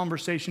want the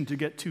conversation to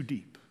get too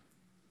deep.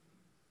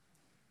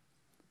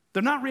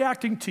 They're not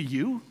reacting to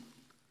you.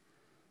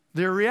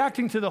 They're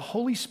reacting to the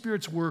Holy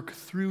Spirit's work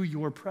through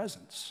your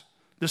presence.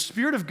 The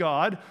Spirit of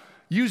God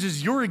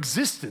uses your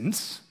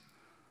existence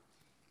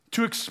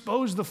to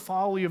expose the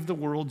folly of the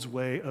world's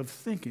way of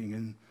thinking.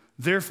 And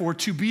therefore,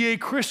 to be a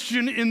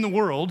Christian in the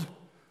world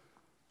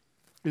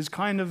is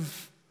kind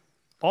of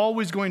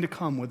always going to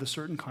come with a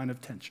certain kind of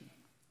tension.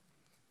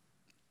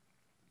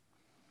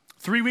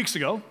 3 weeks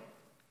ago,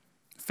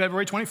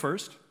 February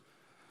 21st,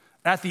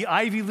 at the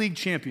Ivy League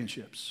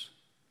Championships,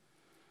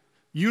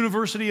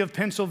 University of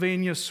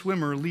Pennsylvania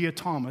swimmer Lia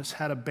Thomas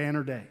had a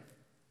banner day.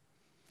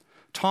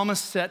 Thomas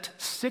set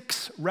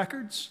 6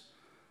 records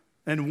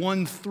and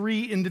won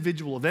 3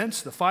 individual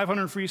events, the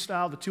 500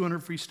 freestyle, the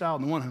 200 freestyle,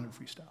 and the 100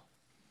 freestyle.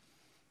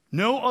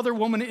 No other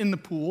woman in the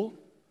pool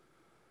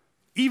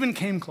even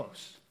came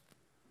close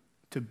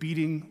to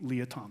beating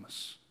Lia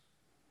Thomas.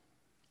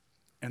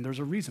 And there's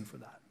a reason for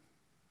that.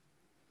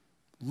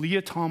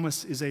 Lia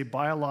Thomas is a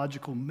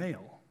biological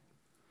male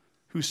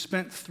who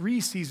spent 3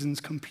 seasons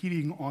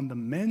competing on the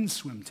men's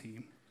swim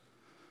team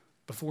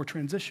before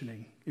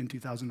transitioning in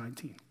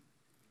 2019.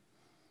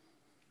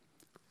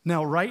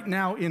 Now, right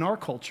now in our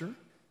culture,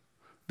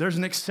 there's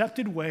an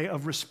accepted way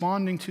of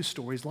responding to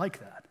stories like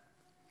that.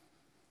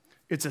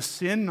 It's a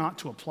sin not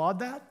to applaud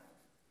that.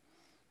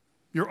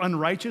 You're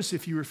unrighteous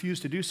if you refuse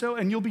to do so,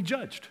 and you'll be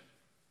judged.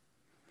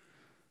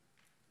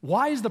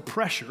 Why is the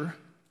pressure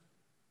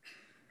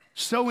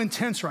so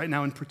intense right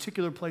now in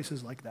particular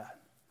places like that?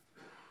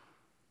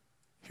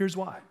 Here's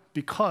why.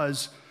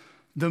 Because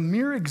the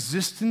mere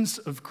existence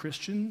of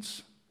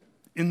Christians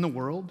in the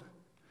world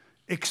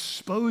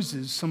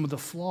exposes some of the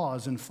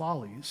flaws and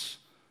follies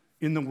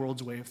in the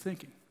world's way of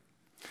thinking.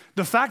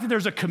 The fact that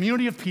there's a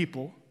community of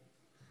people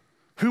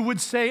who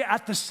would say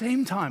at the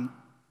same time,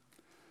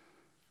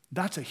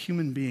 that's a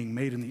human being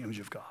made in the image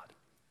of God.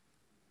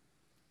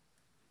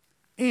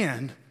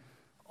 And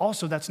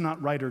also, that's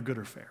not right or good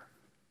or fair.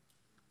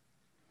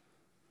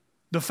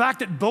 The fact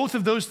that both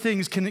of those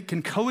things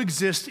can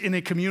coexist in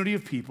a community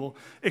of people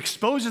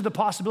exposes the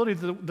possibility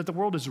that the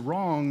world is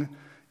wrong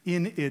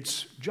in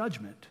its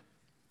judgment,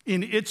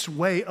 in its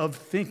way of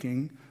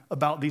thinking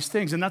about these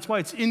things. And that's why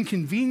it's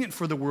inconvenient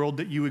for the world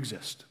that you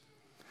exist.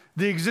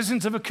 The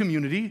existence of a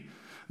community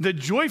that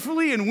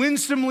joyfully and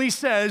winsomely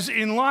says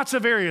in lots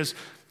of areas,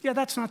 yeah,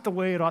 that's not the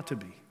way it ought to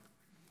be,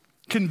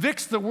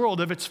 convicts the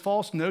world of its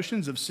false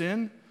notions of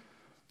sin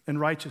and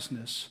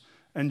righteousness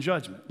and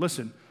judgment.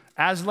 Listen,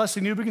 as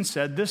Leslie Newbegin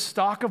said, this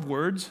stock of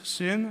words,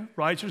 sin,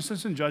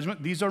 righteousness, and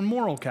judgment, these are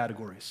moral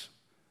categories.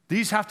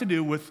 These have to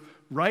do with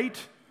right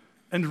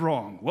and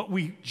wrong, what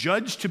we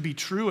judge to be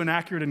true and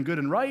accurate and good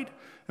and right,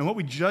 and what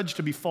we judge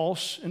to be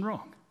false and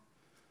wrong.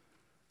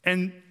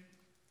 And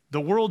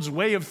the world's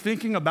way of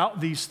thinking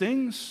about these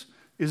things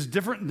is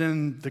different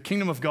than the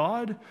kingdom of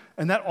God,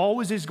 and that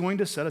always is going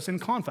to set us in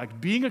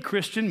conflict. Being a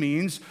Christian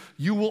means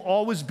you will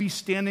always be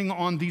standing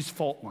on these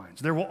fault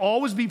lines. There will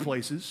always be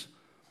places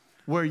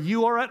where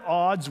you are at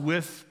odds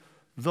with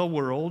the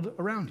world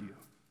around you.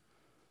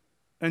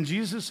 And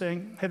Jesus is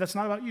saying, hey, that's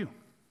not about you.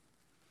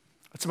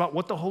 It's about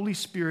what the Holy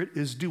Spirit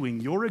is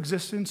doing. Your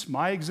existence,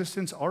 my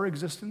existence, our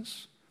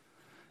existence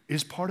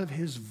is part of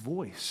his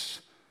voice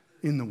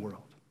in the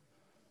world.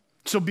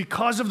 So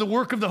because of the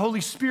work of the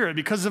Holy Spirit,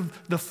 because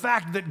of the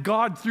fact that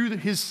God through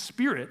his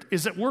Spirit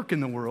is at work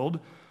in the world,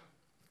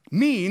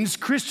 means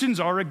Christians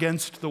are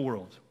against the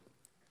world.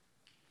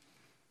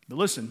 But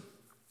listen,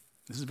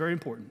 this is very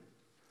important.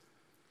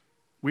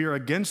 We are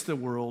against the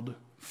world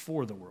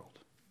for the world.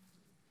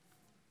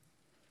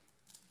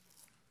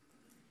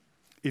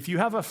 If you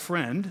have a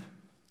friend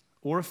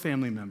or a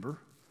family member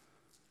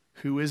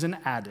who is an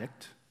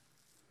addict,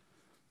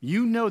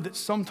 you know that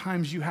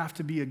sometimes you have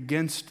to be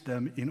against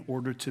them in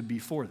order to be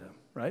for them,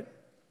 right?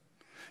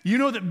 You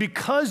know that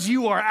because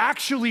you are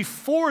actually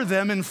for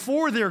them and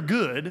for their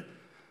good,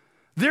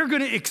 they're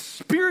going to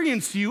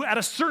experience you at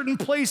a certain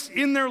place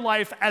in their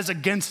life as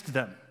against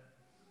them.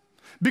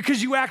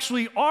 Because you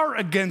actually are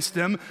against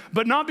them,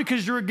 but not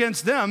because you're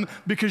against them,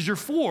 because you're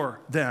for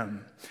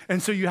them.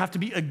 And so you have to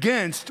be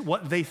against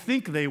what they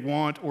think they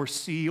want or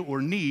see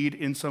or need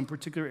in some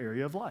particular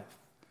area of life.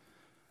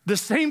 The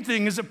same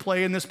thing is at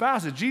play in this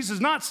passage. Jesus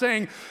is not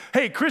saying,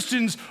 hey,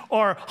 Christians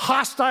are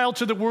hostile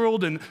to the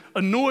world and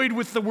annoyed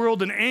with the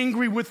world and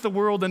angry with the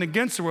world and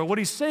against the world. What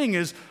he's saying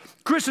is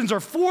Christians are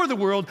for the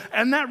world,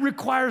 and that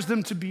requires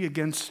them to be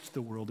against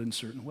the world in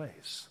certain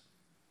ways.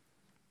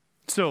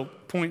 So,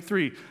 point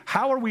 3,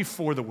 how are we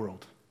for the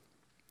world?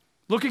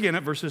 Look again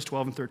at verses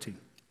 12 and 13.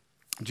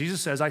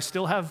 Jesus says, I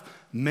still have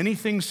many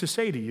things to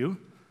say to you,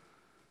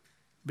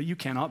 but you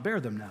cannot bear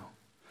them now.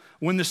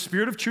 When the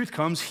Spirit of truth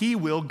comes, he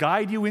will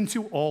guide you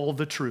into all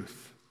the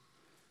truth.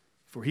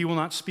 For he will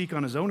not speak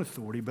on his own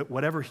authority, but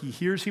whatever he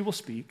hears, he will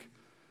speak,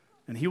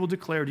 and he will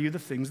declare to you the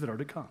things that are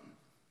to come.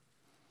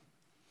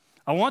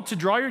 I want to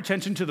draw your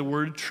attention to the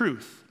word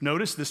truth.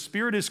 Notice the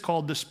Spirit is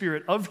called the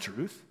Spirit of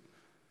truth.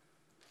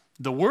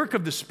 The work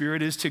of the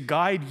Spirit is to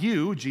guide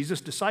you, Jesus'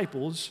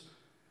 disciples,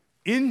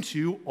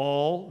 into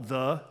all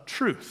the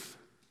truth.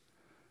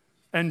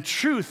 And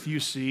truth, you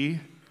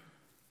see,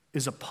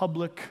 is a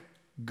public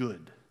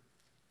good.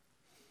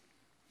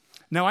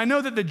 Now, I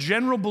know that the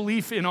general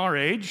belief in our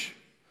age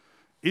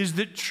is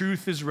that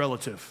truth is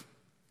relative,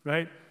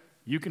 right?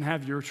 You can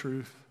have your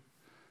truth,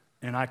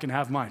 and I can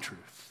have my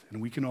truth,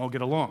 and we can all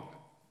get along.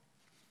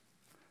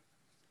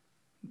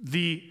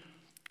 The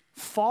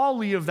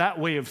folly of that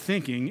way of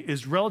thinking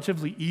is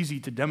relatively easy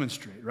to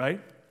demonstrate,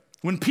 right?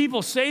 When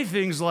people say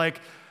things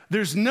like,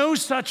 there's no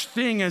such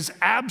thing as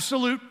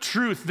absolute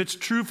truth that's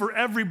true for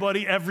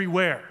everybody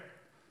everywhere,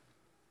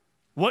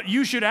 what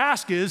you should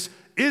ask is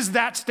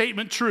that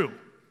statement true?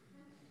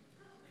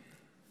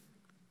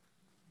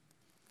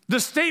 The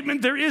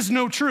statement, there is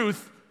no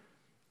truth,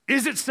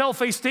 is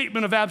itself a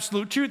statement of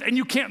absolute truth, and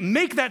you can't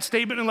make that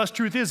statement unless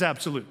truth is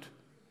absolute.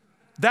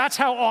 That's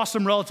how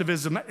awesome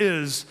relativism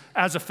is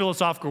as a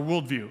philosophical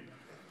worldview.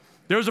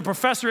 There was a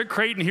professor at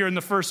Creighton here in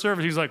the first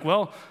service. He's like,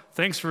 well,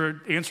 thanks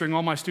for answering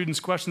all my students'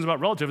 questions about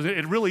relativism.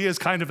 It really is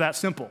kind of that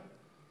simple.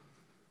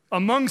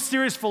 Among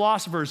serious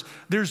philosophers,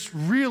 there's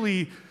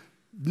really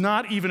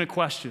not even a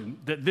question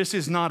that this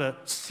is not a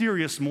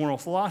serious moral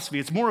philosophy.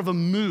 It's more of a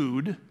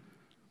mood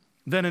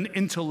than an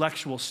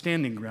intellectual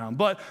standing ground.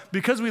 But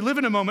because we live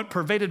in a moment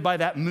pervaded by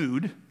that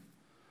mood,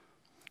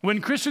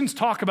 when Christians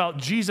talk about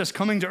Jesus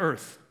coming to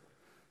earth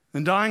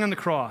and dying on the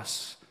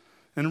cross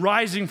and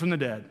rising from the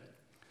dead,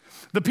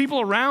 the people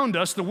around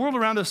us, the world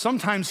around us,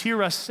 sometimes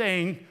hear us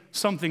saying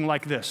something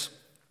like this: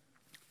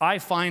 I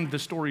find the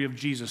story of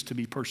Jesus to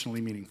be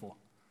personally meaningful.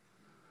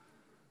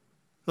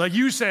 Like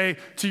you say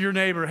to your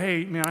neighbor,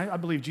 hey, man, I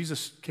believe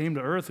Jesus came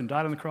to earth and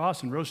died on the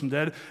cross and rose from the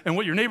dead. And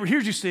what your neighbor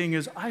hears you saying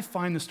is, I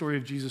find the story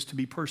of Jesus to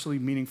be personally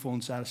meaningful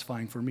and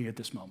satisfying for me at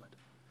this moment.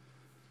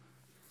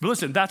 But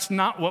listen, that's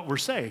not what we're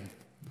saying.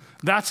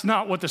 That's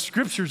not what the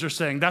scriptures are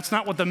saying. That's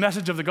not what the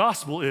message of the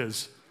gospel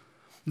is.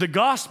 The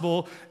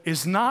gospel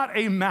is not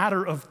a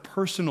matter of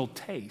personal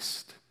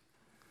taste.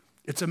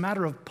 It's a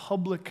matter of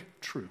public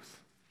truth.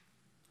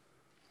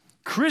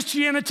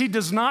 Christianity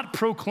does not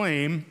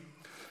proclaim,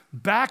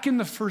 back in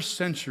the first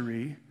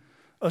century,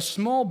 a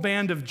small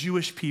band of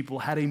Jewish people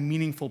had a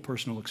meaningful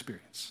personal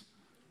experience.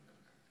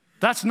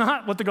 That's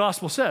not what the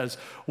gospel says.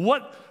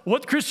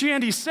 What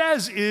Christianity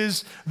says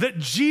is that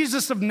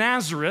Jesus of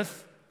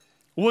Nazareth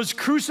was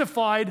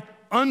crucified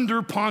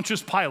under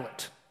Pontius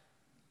Pilate.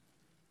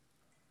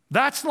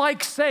 That's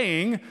like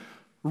saying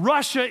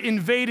Russia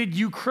invaded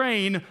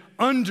Ukraine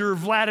under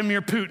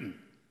Vladimir Putin.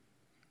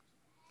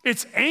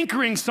 It's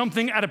anchoring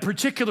something at a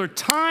particular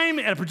time,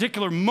 at a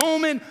particular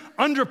moment,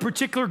 under a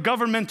particular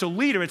governmental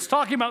leader. It's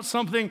talking about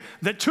something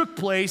that took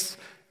place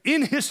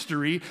in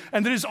history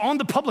and that is on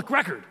the public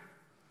record.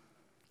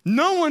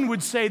 No one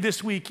would say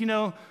this week,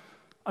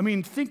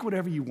 think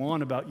whatever you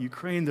want about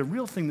Ukraine. The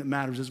real thing that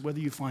matters is whether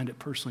you find it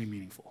personally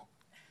meaningful.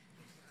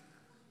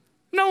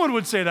 No one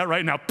would say that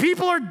right now.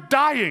 People are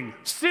dying.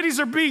 Cities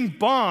are being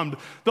bombed.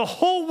 The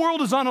whole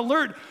world is on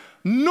alert.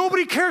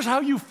 Nobody cares how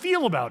you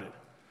feel about it.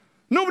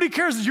 Nobody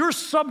cares your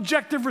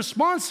subjective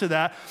response to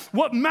that.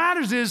 What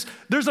matters is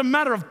there's a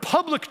matter of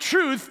public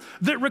truth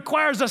that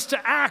requires us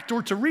to act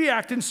or to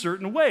react in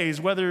certain ways,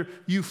 whether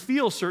you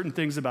feel certain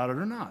things about it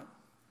or not.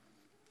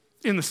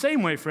 In the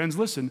same way, friends,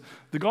 listen,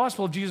 the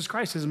gospel of Jesus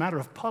Christ is a matter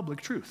of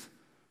public truth.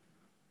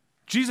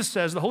 Jesus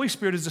says the Holy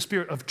Spirit is the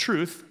Spirit of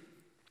truth.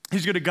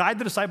 He's going to guide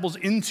the disciples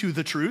into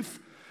the truth,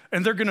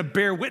 and they're going to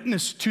bear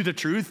witness to the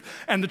truth,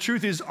 and the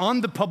truth is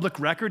on the public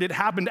record. It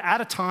happened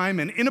at a time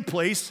and in a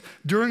place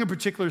during a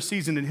particular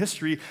season in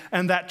history,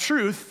 and that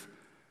truth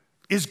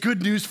is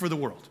good news for the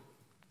world.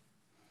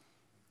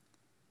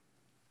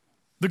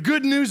 The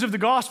good news of the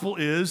gospel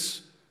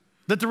is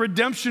that the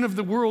redemption of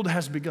the world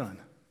has begun,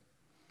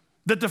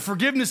 that the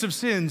forgiveness of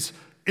sins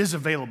is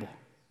available,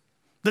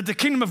 that the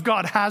kingdom of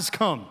God has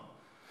come,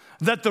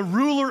 that the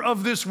ruler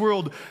of this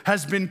world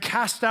has been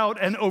cast out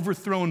and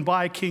overthrown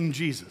by King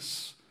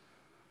Jesus.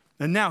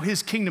 And now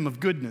his kingdom of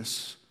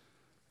goodness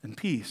and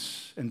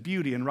peace and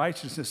beauty and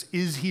righteousness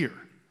is here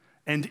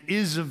and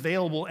is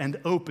available and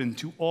open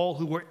to all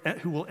who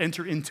will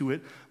enter into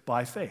it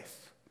by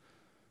faith.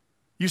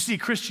 You see,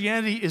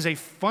 Christianity is a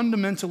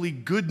fundamentally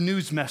good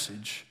news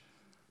message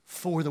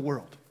for the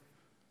world.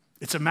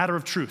 It's a matter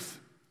of truth.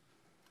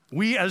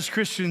 We as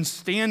Christians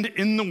stand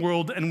in the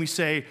world and we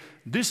say,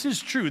 this is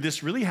true,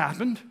 this really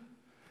happened,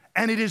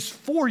 and it is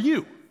for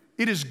you.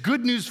 It is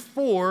good news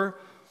for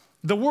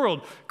the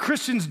world.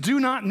 Christians do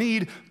not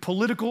need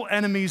political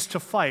enemies to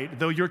fight,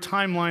 though your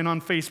timeline on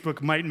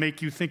Facebook might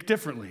make you think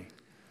differently.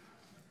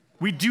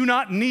 We do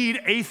not need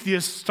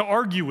atheists to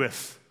argue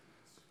with.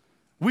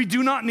 We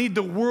do not need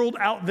the world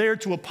out there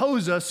to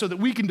oppose us so that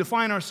we can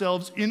define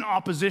ourselves in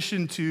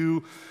opposition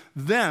to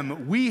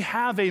them. We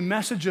have a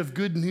message of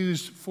good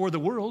news for the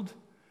world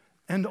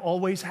and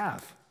always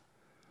have.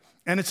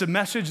 And it's a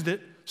message that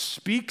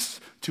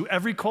speaks to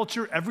every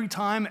culture, every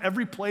time,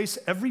 every place,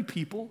 every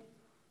people.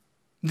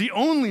 The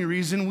only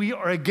reason we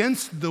are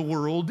against the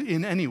world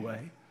in any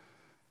way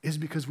is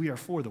because we are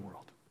for the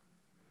world.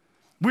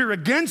 We're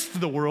against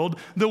the world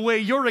the way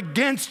you're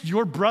against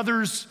your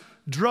brother's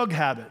drug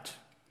habit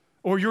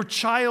or your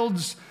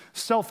child's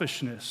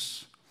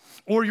selfishness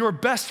or your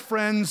best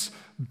friend's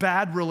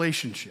bad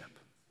relationship.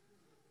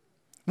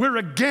 We're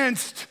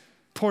against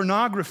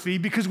pornography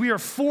because we are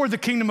for the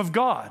kingdom of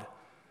God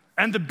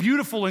and the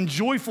beautiful and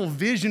joyful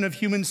vision of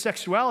human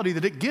sexuality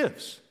that it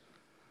gives.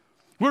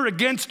 We're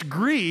against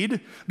greed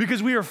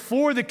because we are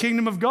for the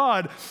kingdom of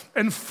God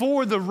and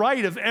for the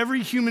right of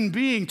every human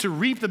being to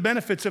reap the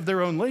benefits of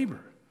their own labor.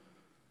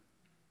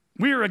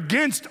 We are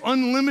against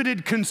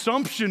unlimited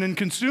consumption and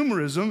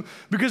consumerism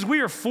because we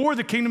are for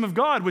the kingdom of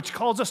God, which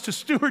calls us to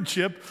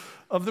stewardship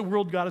of the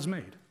world God has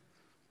made.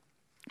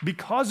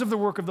 Because of the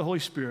work of the Holy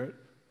Spirit,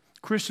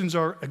 Christians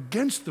are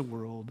against the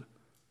world,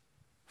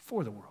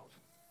 for the world.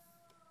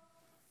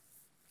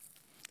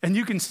 And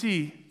you can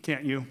see,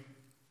 can't you,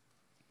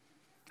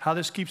 how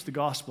this keeps the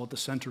gospel at the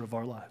center of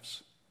our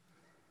lives.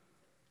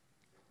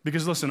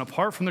 Because listen,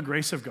 apart from the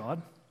grace of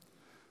God,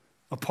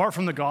 apart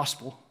from the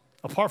gospel,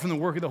 apart from the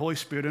work of the Holy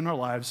Spirit in our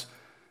lives,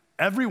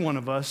 every one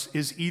of us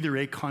is either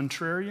a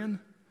contrarian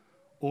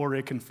or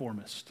a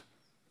conformist.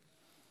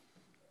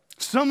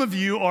 Some of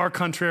you are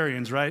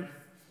contrarians, right?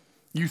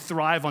 You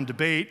thrive on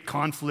debate,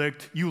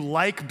 conflict. You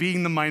like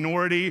being the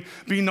minority,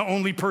 being the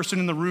only person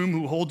in the room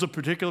who holds a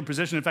particular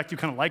position. In fact, you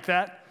kind of like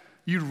that.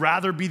 You'd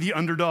rather be the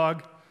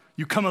underdog.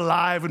 You come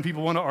alive when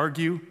people want to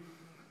argue.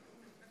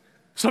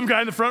 Some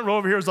guy in the front row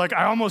over here is like,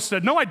 I almost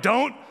said, no, I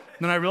don't.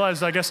 And then I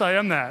realized, I guess I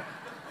am that.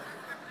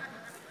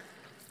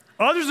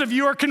 Others of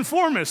you are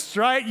conformists,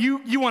 right?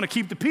 You want to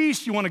keep the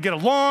peace. You want to get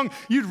along.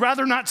 You'd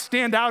rather not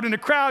stand out in a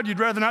crowd. You'd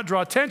rather not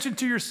draw attention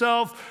to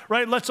yourself,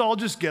 right? Let's all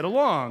just get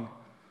along.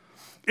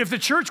 If the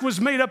church was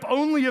made up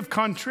only of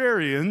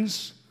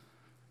contrarians,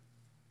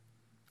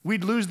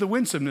 we'd lose the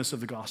winsomeness of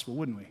the gospel,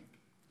 wouldn't we?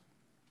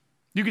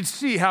 You could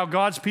see how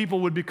God's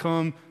people would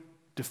become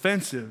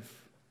defensive,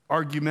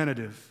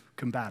 argumentative,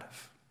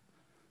 combative.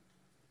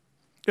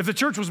 If the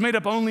church was made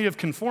up only of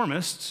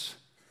conformists,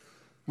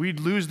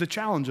 we'd lose the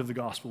challenge of the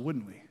gospel,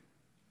 wouldn't we?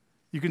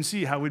 You can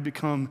see how we'd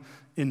become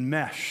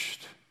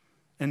enmeshed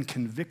and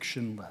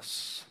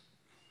convictionless.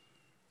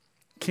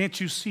 Can't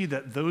you see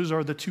that those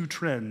are the two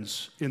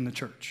trends in the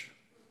church?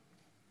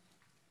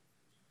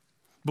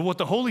 But what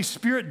the Holy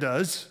Spirit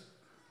does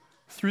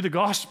through the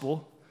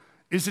gospel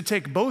is to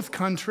take both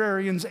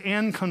contrarians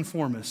and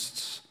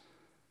conformists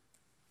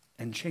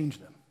and change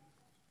them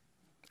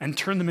and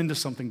turn them into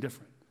something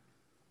different.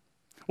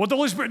 What the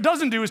Holy Spirit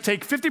doesn't do is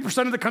take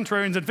 50% of the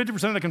contrarians and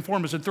 50% of the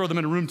conformists and throw them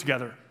in a room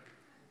together.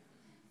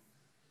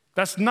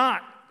 That's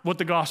not what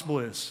the gospel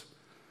is.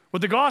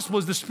 What the gospel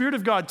is the Spirit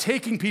of God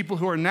taking people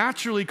who are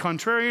naturally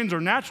contrarians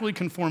or naturally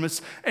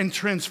conformists and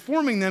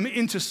transforming them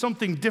into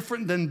something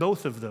different than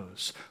both of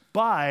those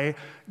by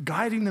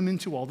guiding them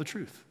into all the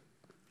truth.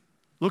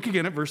 Look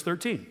again at verse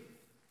 13.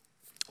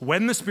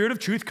 When the Spirit of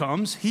truth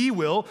comes, he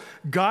will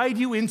guide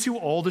you into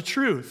all the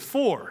truth.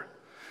 For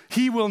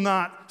he will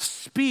not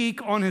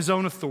speak on his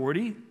own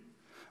authority,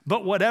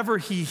 but whatever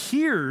he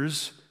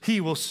hears,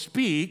 he will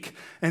speak,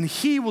 and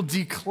he will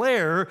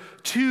declare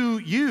to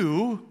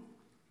you,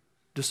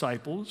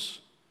 disciples,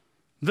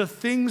 the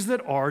things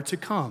that are to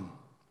come.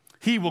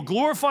 He will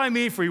glorify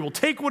me, for he will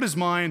take what is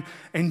mine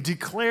and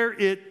declare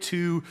it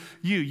to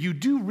you. You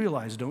do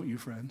realize, don't you,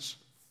 friends,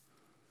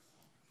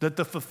 that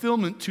the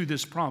fulfillment to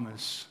this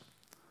promise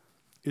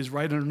is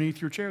right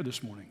underneath your chair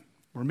this morning,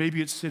 or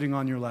maybe it's sitting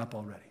on your lap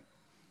already.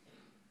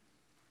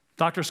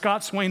 Dr.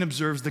 Scott Swain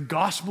observes the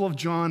Gospel of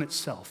John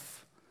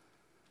itself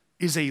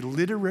is a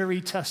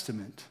literary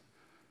testament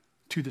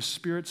to the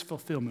Spirit's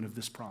fulfillment of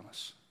this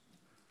promise.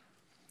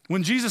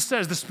 When Jesus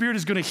says the Spirit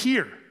is going to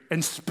hear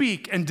and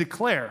speak and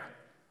declare,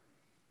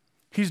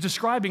 he's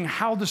describing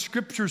how the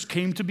scriptures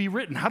came to be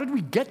written. How did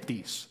we get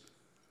these?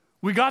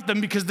 We got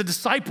them because the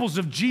disciples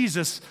of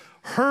Jesus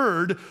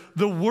heard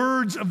the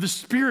words of the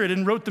Spirit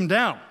and wrote them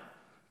down.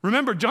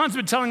 Remember, John's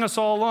been telling us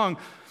all along,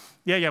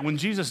 when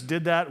Jesus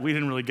did that, we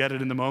didn't really get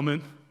it in the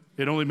moment.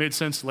 It only made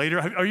sense later.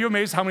 Are you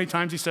amazed how many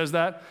times he says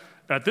that?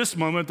 At this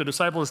moment, the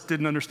disciples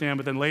didn't understand,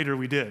 but then later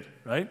we did,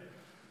 right?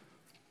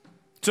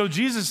 So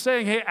Jesus is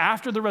saying, hey,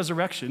 after the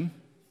resurrection,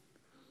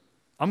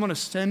 I'm going to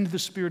send the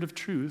Spirit of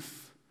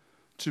truth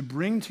to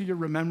bring to your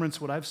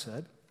remembrance what I've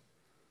said,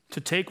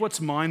 to take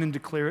what's mine and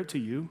declare it to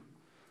you,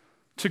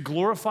 to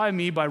glorify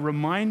me by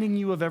reminding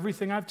you of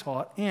everything I've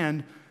taught,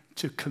 and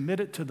to commit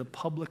it to the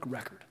public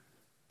record.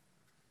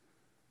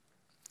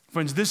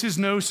 Friends, this is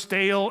no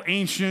stale,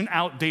 ancient,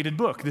 outdated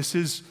book. This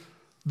is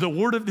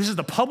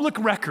the public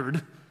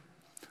record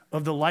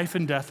of the life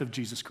and death of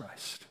Jesus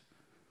Christ.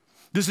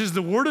 This is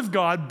the Word of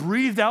God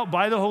breathed out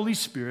by the Holy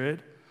Spirit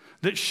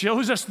that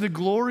shows us the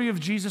glory of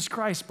Jesus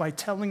Christ by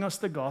telling us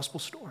the gospel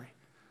story.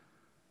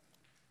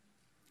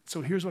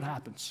 So here's what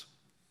happens.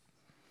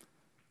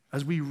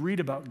 As we read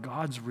about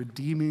God's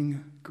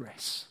redeeming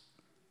grace,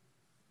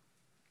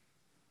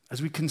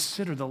 as we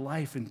consider the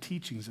life and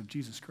teachings of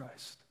Jesus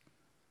Christ,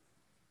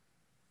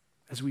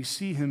 as we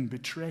see him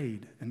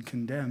betrayed and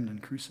condemned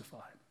and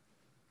crucified,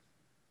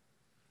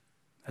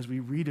 as we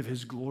read of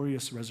his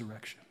glorious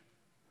resurrection,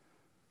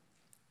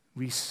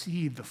 we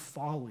see the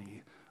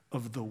folly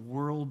of the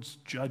world's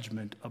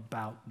judgment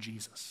about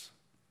Jesus.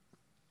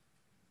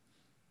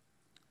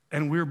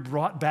 And we're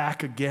brought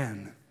back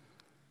again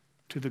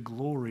to the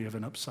glory of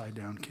an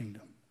upside-down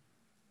kingdom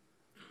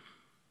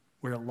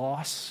where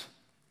loss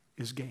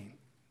is gain,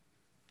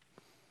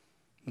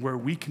 where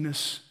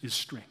weakness is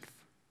strength,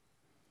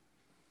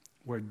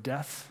 where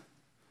death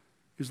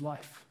is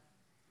life,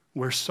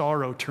 where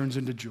sorrow turns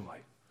into joy,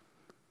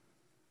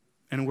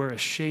 and where a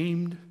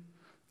shamed,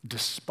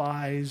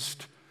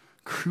 despised,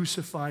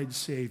 crucified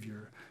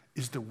Savior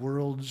is the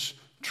world's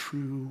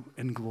true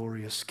and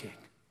glorious King.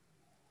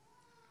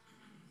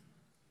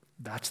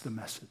 That's the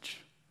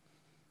message.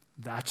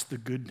 That's the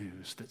good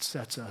news that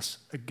sets us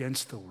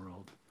against the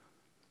world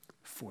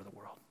for the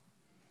world.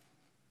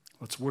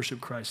 Let's worship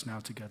Christ now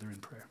together in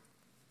prayer.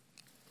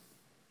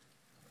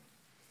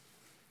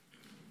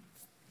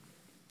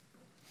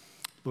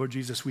 Lord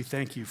Jesus, we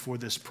thank you for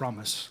this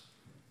promise.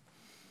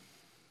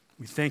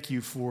 We thank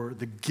you for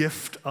the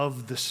gift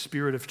of the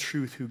Spirit of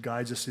truth who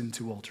guides us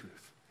into all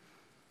truth.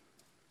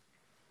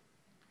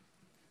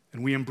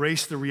 And we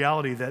embrace the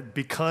reality that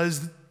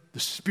because the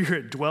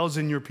Spirit dwells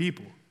in your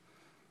people,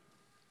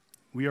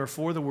 we are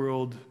for the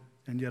world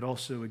and yet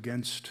also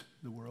against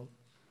the world.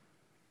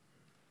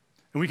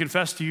 And we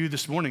confess to you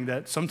this morning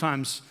that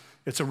sometimes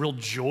it's a real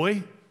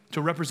joy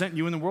to represent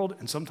you in the world,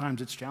 and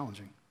sometimes it's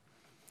challenging.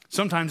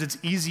 Sometimes it's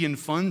easy and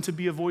fun to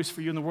be a voice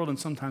for you in the world, and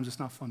sometimes it's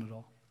not fun at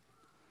all.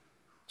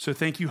 So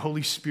thank you,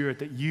 Holy Spirit,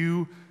 that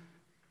you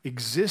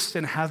exist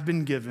and have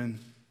been given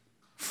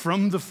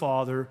from the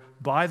Father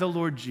by the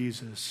Lord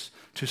Jesus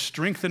to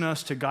strengthen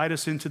us, to guide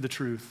us into the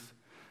truth,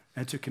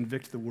 and to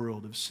convict the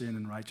world of sin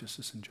and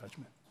righteousness and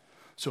judgment.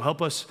 So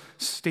help us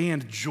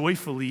stand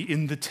joyfully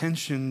in the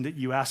tension that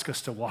you ask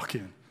us to walk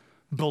in,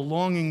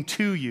 belonging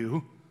to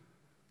you,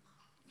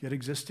 yet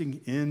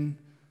existing in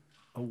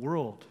a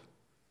world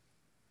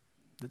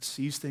that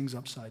sees things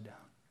upside down.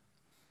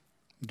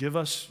 Give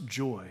us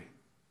joy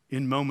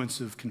in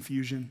moments of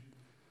confusion,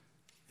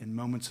 in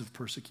moments of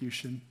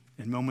persecution,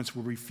 in moments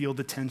where we feel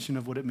the tension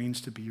of what it means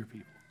to be your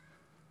people.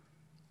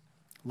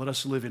 Let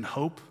us live in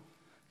hope,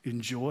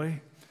 in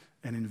joy,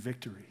 and in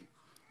victory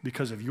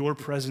because of your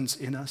presence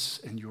in us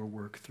and your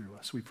work through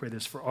us. We pray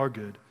this for our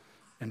good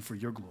and for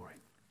your glory.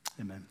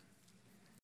 Amen.